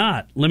it's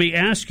not. Let me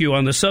ask you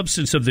on the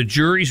substance of the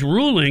jury's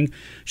ruling,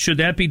 should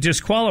that be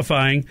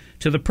disqualifying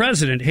to the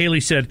president?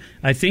 Haley said,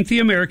 I think the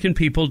American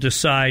people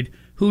decide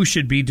who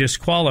should be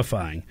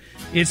disqualifying.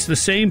 It's the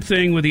same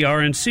thing with the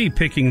RNC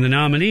picking the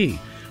nominee.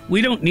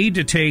 We don't need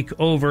to take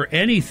over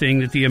anything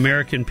that the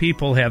American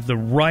people have the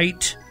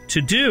right to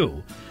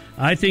do.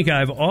 I think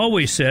I've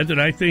always said that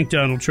I think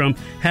Donald Trump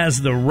has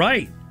the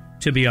right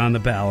to be on the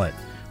ballot.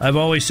 I've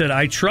always said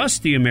I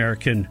trust the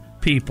American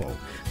people.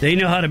 They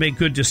know how to make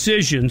good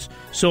decisions,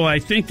 so I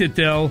think that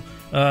they'll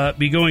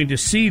be going to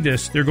see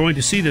this. They're going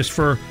to see this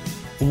for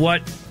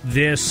what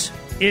this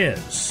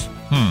is.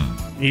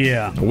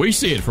 Yeah. We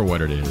see it for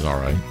what it is, all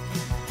right.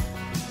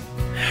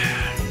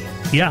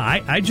 Yeah,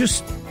 I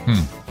just...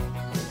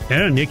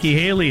 Nikki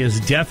Haley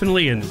is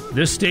definitely, in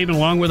this statement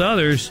along with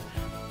others,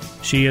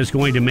 she is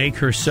going to make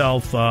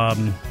herself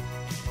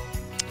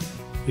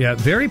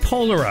very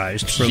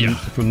polarized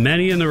from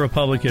many in the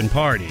Republican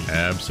Party.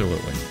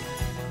 Absolutely.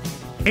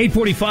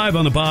 8:45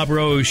 on the Bob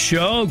Rose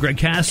Show. Greg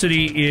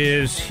Cassidy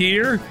is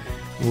here.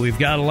 We've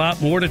got a lot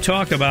more to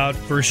talk about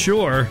for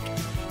sure.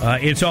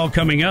 It's all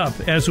coming up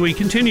as we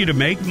continue to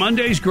make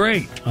Mondays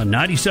great on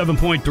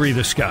 97.3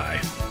 The Sky.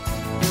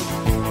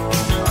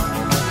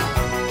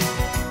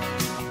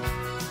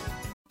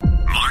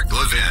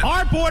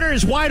 Our border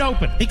is wide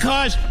open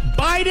because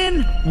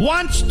Biden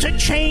wants to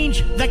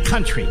change the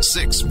country.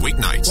 6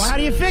 weeknights. Well, how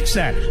do you fix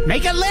that?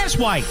 Make it less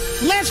white,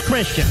 less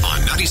Christian. On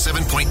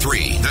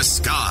 97.3 The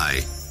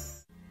Sky.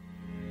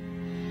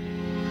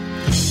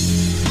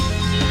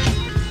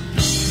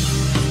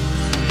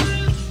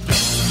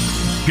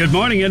 Good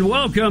morning and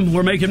welcome.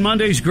 We're making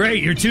Mondays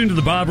great. You're tuned to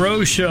the Bob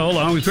Rose Show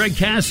along with Greg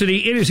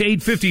Cassidy. It is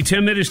 8:50,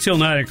 10 minutes till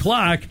 9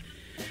 o'clock.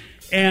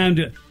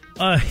 And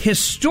a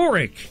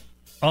historic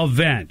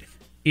event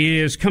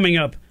is coming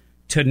up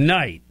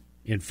tonight,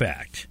 in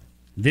fact.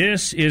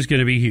 This is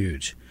going to be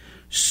huge.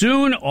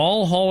 Soon,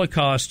 all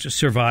Holocaust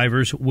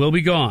survivors will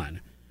be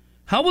gone.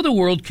 How will the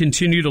world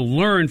continue to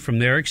learn from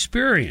their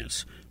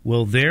experience?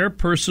 Will their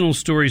personal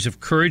stories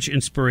of courage,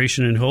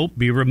 inspiration, and hope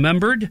be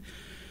remembered?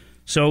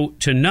 So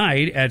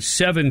tonight at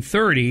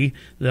 7:30,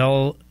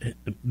 there'll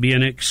be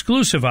an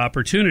exclusive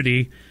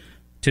opportunity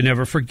to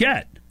never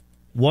forget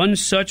one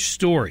such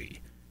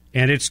story.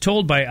 And it's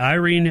told by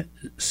Irene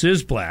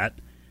Sisblatt.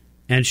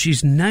 and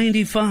she's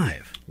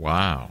 95.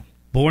 Wow.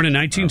 Born in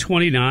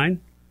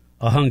 1929,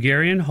 a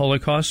Hungarian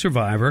Holocaust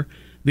survivor,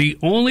 the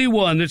only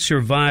one that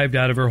survived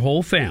out of her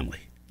whole family.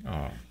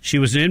 Oh. She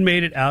was an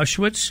inmate at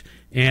Auschwitz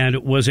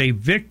and was a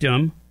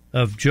victim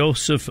of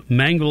Joseph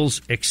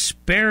Mengel's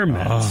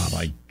experiments. Oh,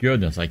 my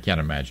goodness. I can't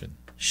imagine.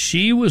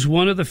 She was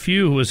one of the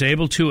few who was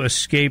able to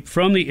escape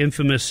from the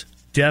infamous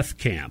death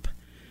camp.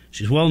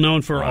 She's well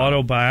known for her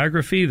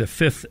autobiography, The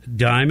Fifth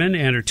Diamond,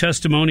 and her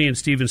testimony in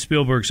Steven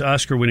Spielberg's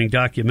Oscar-winning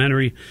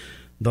documentary,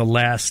 The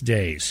Last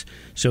Days.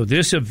 So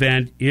this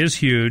event is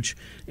huge,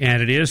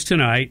 and it is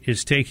tonight.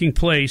 It's taking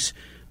place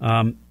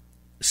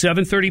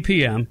 7:30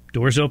 p.m.,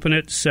 doors open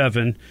at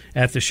 7,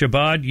 at the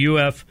Chabad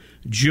UF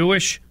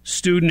Jewish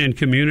Student and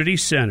Community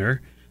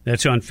Center.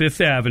 That's on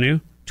 5th Avenue,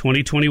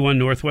 2021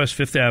 Northwest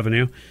 5th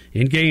Avenue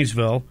in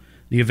Gainesville.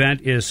 The event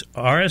is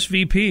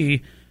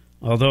RSVP.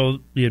 Although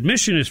the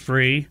admission is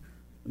free,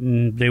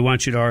 they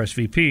want you to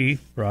RSVP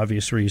for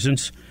obvious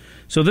reasons.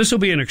 So this will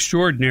be an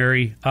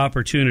extraordinary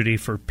opportunity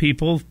for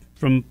people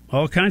from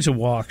all kinds of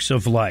walks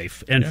of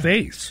life and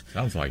faiths.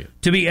 Sounds like it.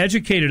 To be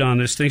educated on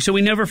this thing so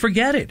we never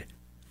forget it.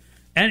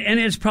 And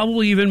it's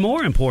probably even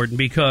more important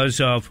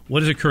because of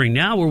what is occurring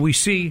now, where we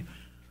see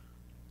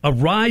a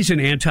rise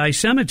in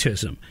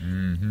anti-Semitism.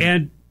 Mm-hmm.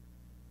 And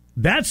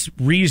that's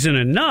reason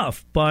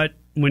enough, but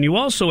when you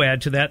also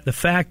add to that the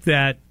fact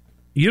that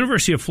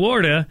University of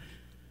Florida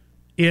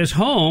is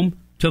home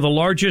to the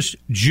largest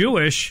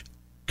Jewish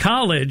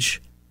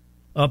college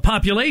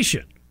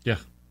population. Yeah.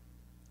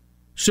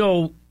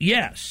 So,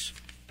 yes,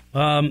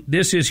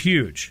 this is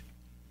huge.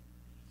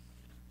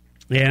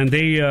 And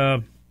they,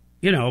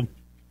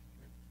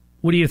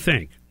 what do you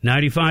think?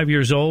 95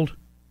 years old?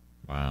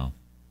 Wow.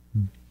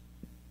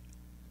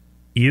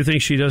 You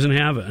think she doesn't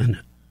have an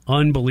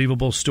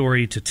unbelievable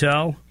story to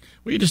tell?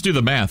 Well, you just do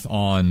the math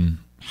on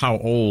how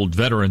old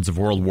veterans of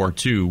World War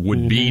II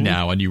would be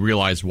now, and you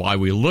realize why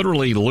we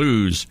literally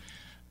lose,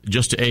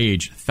 just to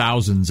age,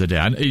 thousands a day.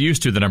 And it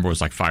used to, the number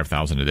was like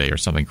 5,000 a day or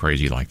something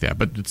crazy like that,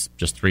 but it's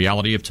just the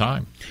reality of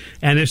time.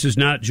 And this is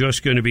not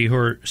just going to be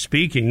her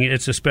speaking.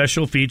 It's a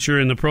special feature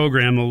in the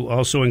program. Will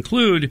also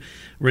include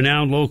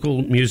renowned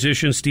local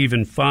musician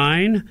Stephen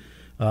Fine,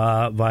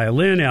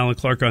 violin, Alan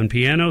Clark on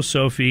piano,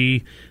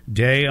 Sophie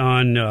Day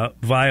on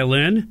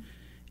violin,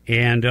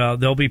 and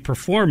they'll be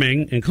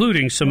performing,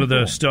 including some of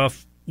the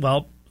stuff,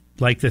 well,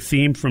 like the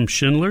theme from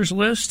Schindler's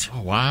List.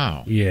 Oh,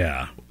 wow.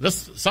 Yeah.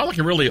 This sounds like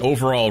a really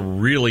overall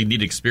really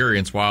neat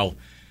experience while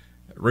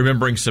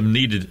remembering some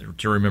needed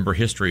to remember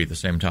history at the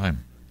same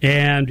time.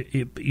 And,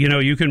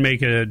 you can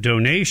make a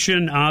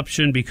donation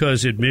option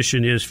because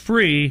admission is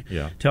free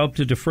to help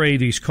to defray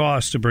these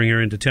costs to bring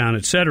her into town,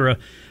 etc.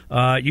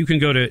 You can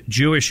go to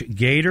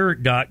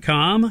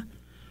jewishgator.com.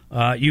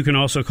 You can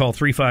also call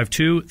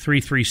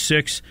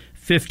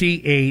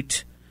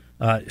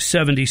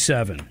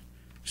 352-336-5877.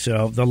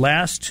 So the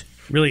last,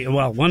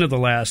 one of the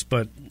last,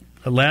 but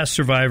the last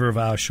survivor of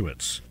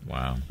Auschwitz.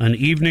 Wow. An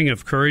evening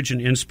of courage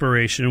and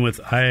inspiration with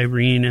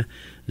Irene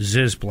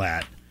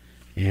Zisblatt.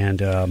 And,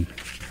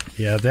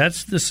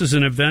 this is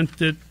an event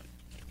that,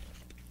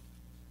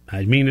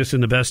 I mean this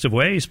in the best of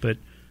ways, but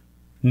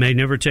may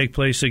never take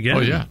place again.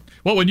 Oh, yeah.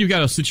 Well, when you've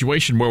got a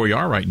situation where we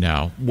are right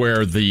now,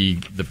 where the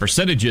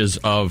percentages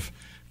of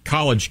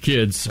college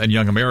kids and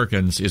young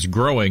Americans is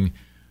growing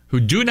who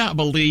do not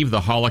believe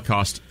the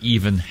Holocaust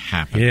even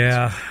happened.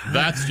 Yeah.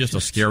 That's just a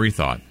scary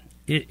thought.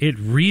 It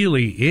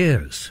really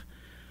is.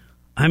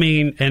 I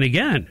mean, and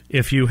again,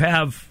 if you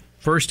have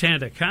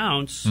firsthand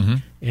accounts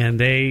and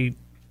they,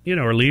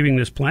 are leaving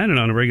this planet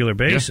on a regular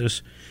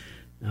basis,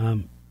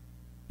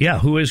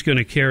 who is going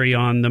to carry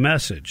on the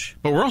message?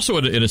 But we're also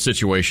in a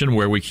situation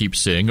where we keep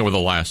seeing, over the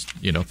last,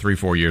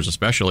 3-4 years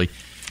especially,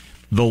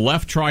 the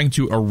left trying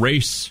to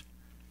erase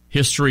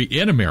history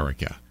in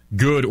America,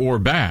 good or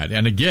bad.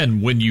 And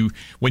again, when you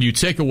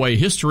take away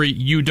history,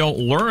 you don't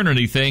learn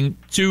anything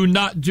to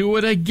not do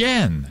it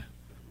again.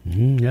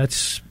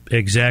 That's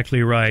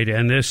exactly right.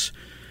 And this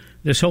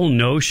whole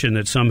notion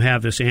that some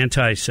have this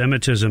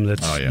anti-Semitism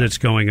that's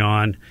going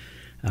on,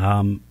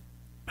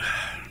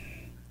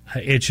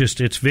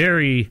 it's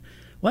very,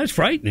 it's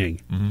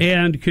frightening.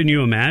 And can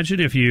you imagine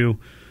if you're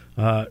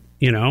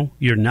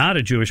not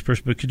a Jewish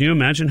person, but can you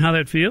imagine how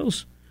that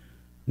feels?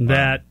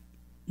 That,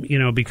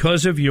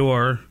 because of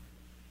your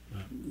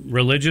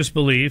religious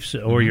beliefs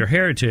or your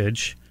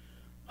heritage,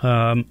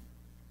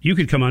 you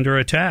could come under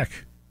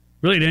attack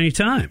really at any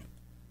time.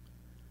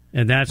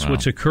 And that's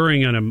what's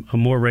occurring on a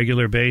more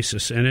regular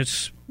basis. And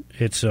it's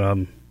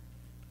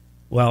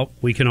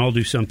we can all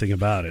do something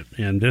about it.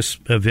 And this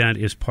event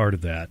is part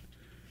of that.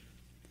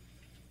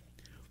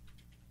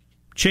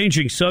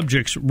 Changing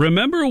subjects.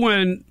 Remember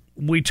when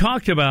we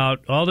talked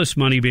about all this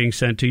money being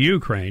sent to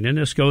Ukraine? And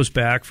this goes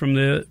back from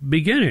the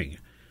beginning.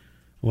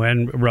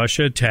 When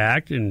Russia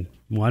attacked and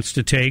wants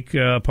to take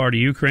part of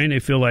Ukraine, they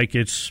feel like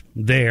it's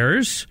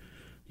theirs.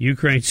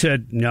 Ukraine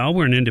said, no,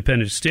 we're an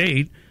independent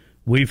state.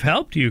 We've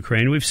helped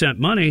Ukraine. We've sent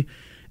money.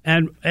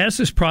 And as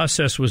this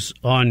process was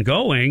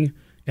ongoing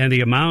and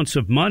the amounts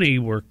of money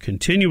were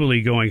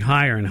continually going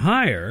higher and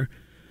higher,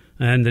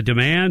 and the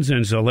demands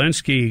and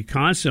Zelensky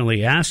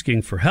constantly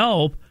asking for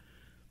help,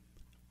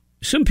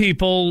 some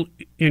people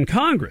in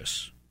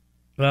Congress,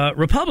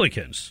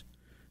 Republicans,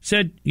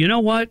 said, you know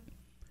what?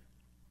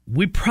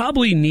 We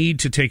probably need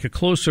to take a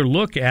closer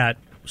look at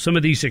some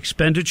of these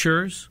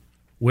expenditures,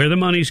 where the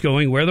money's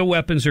going, where the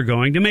weapons are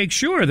going, to make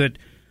sure that,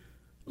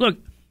 look,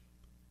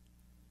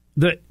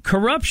 the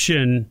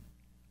corruption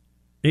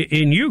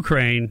in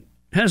Ukraine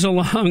has a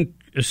long,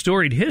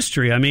 storied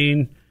history. I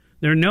mean,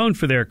 they're known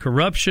for their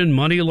corruption,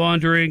 money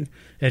laundering,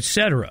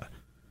 etc.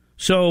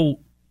 So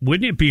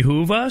wouldn't it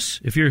behoove us,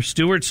 if you're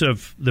stewards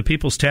of the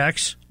people's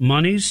tax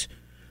monies,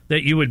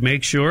 that you would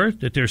make sure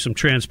that there's some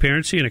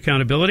transparency and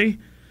accountability?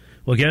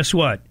 Well, guess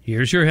what?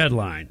 Here's your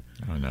headline.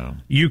 Oh, no.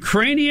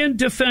 Ukrainian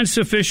defense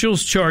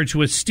officials charged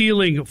with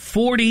stealing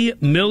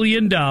 $40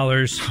 million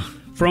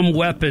from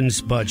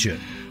weapons budget.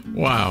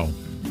 Wow.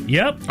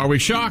 Yep. Are we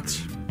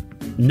shocked?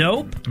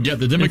 Nope. Yeah,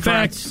 the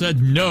Democrats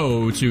said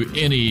no to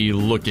any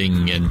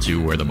looking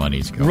into where the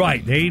money's going.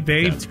 Right.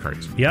 That's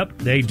crazy. Yep.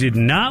 They did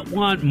not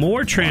want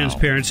more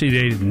transparency. Wow.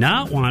 They did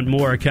not want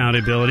more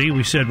accountability.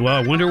 We said, well,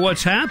 I wonder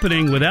what's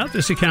happening without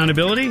this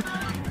accountability.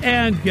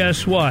 And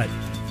guess what?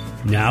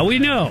 Now we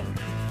know.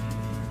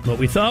 What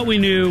we thought we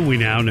knew, we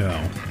now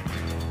know.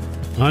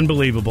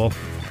 Unbelievable.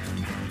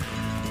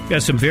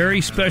 Got some very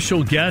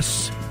special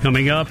guests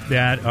coming up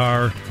that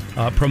are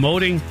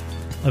promoting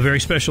a very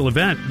special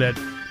event that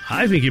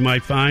I think you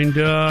might find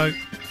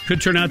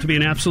could turn out to be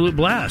an absolute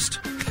blast.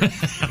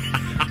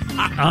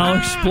 I'll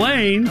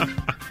explain.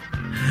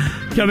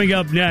 Coming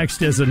up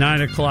next as the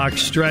 9 o'clock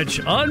stretch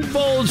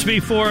unfolds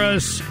before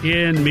us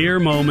in mere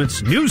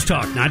moments. News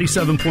Talk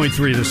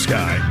 97.3 The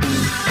Sky.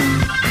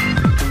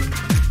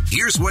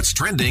 Here's what's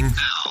trending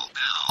now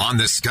on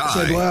The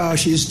Sky. Said, wow,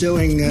 she's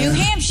doing New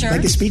Hampshire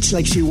like a speech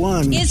like she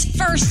won. is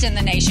first in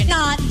the nation,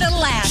 not the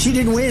last. She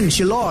didn't win.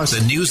 She lost.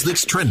 The news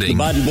that's trending.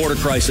 The Biden border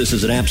crisis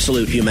is an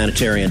absolute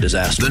humanitarian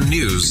disaster. The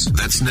news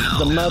that's now.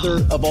 The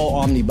mother of all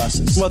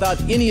omnibuses. Without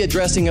any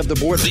addressing of the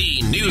border.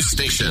 The news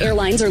station.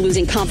 Airlines are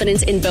losing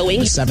confidence in Boeing.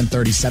 The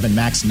 737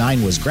 MAX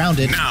 9 was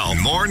grounded. Now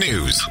more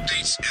news.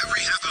 Updates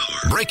every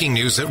half hour. Breaking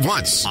news at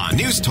once on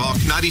News Talk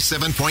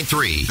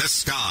 97.3 The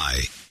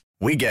Sky.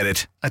 We get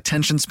it.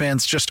 Attention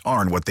spans just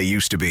aren't what they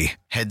used to be.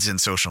 Heads in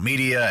social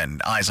media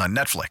and eyes on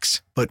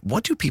Netflix. But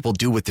what do people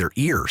do with their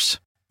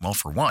ears? Well,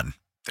 for one,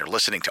 they're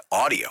listening to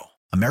audio.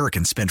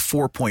 Americans spend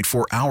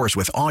 4.4 hours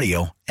with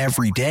audio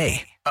every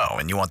day. Oh,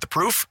 and you want the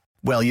proof?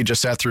 Well, you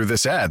just sat through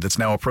this ad that's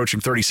now approaching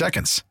 30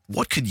 seconds.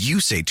 What could you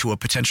say to a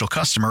potential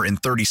customer in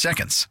 30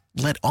 seconds?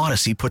 Let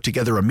Odyssey put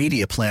together a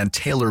media plan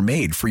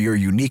tailor-made for your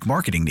unique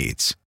marketing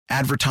needs.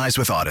 Advertise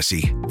with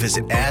Odyssey.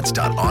 Visit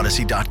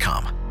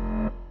ads.odyssey.com.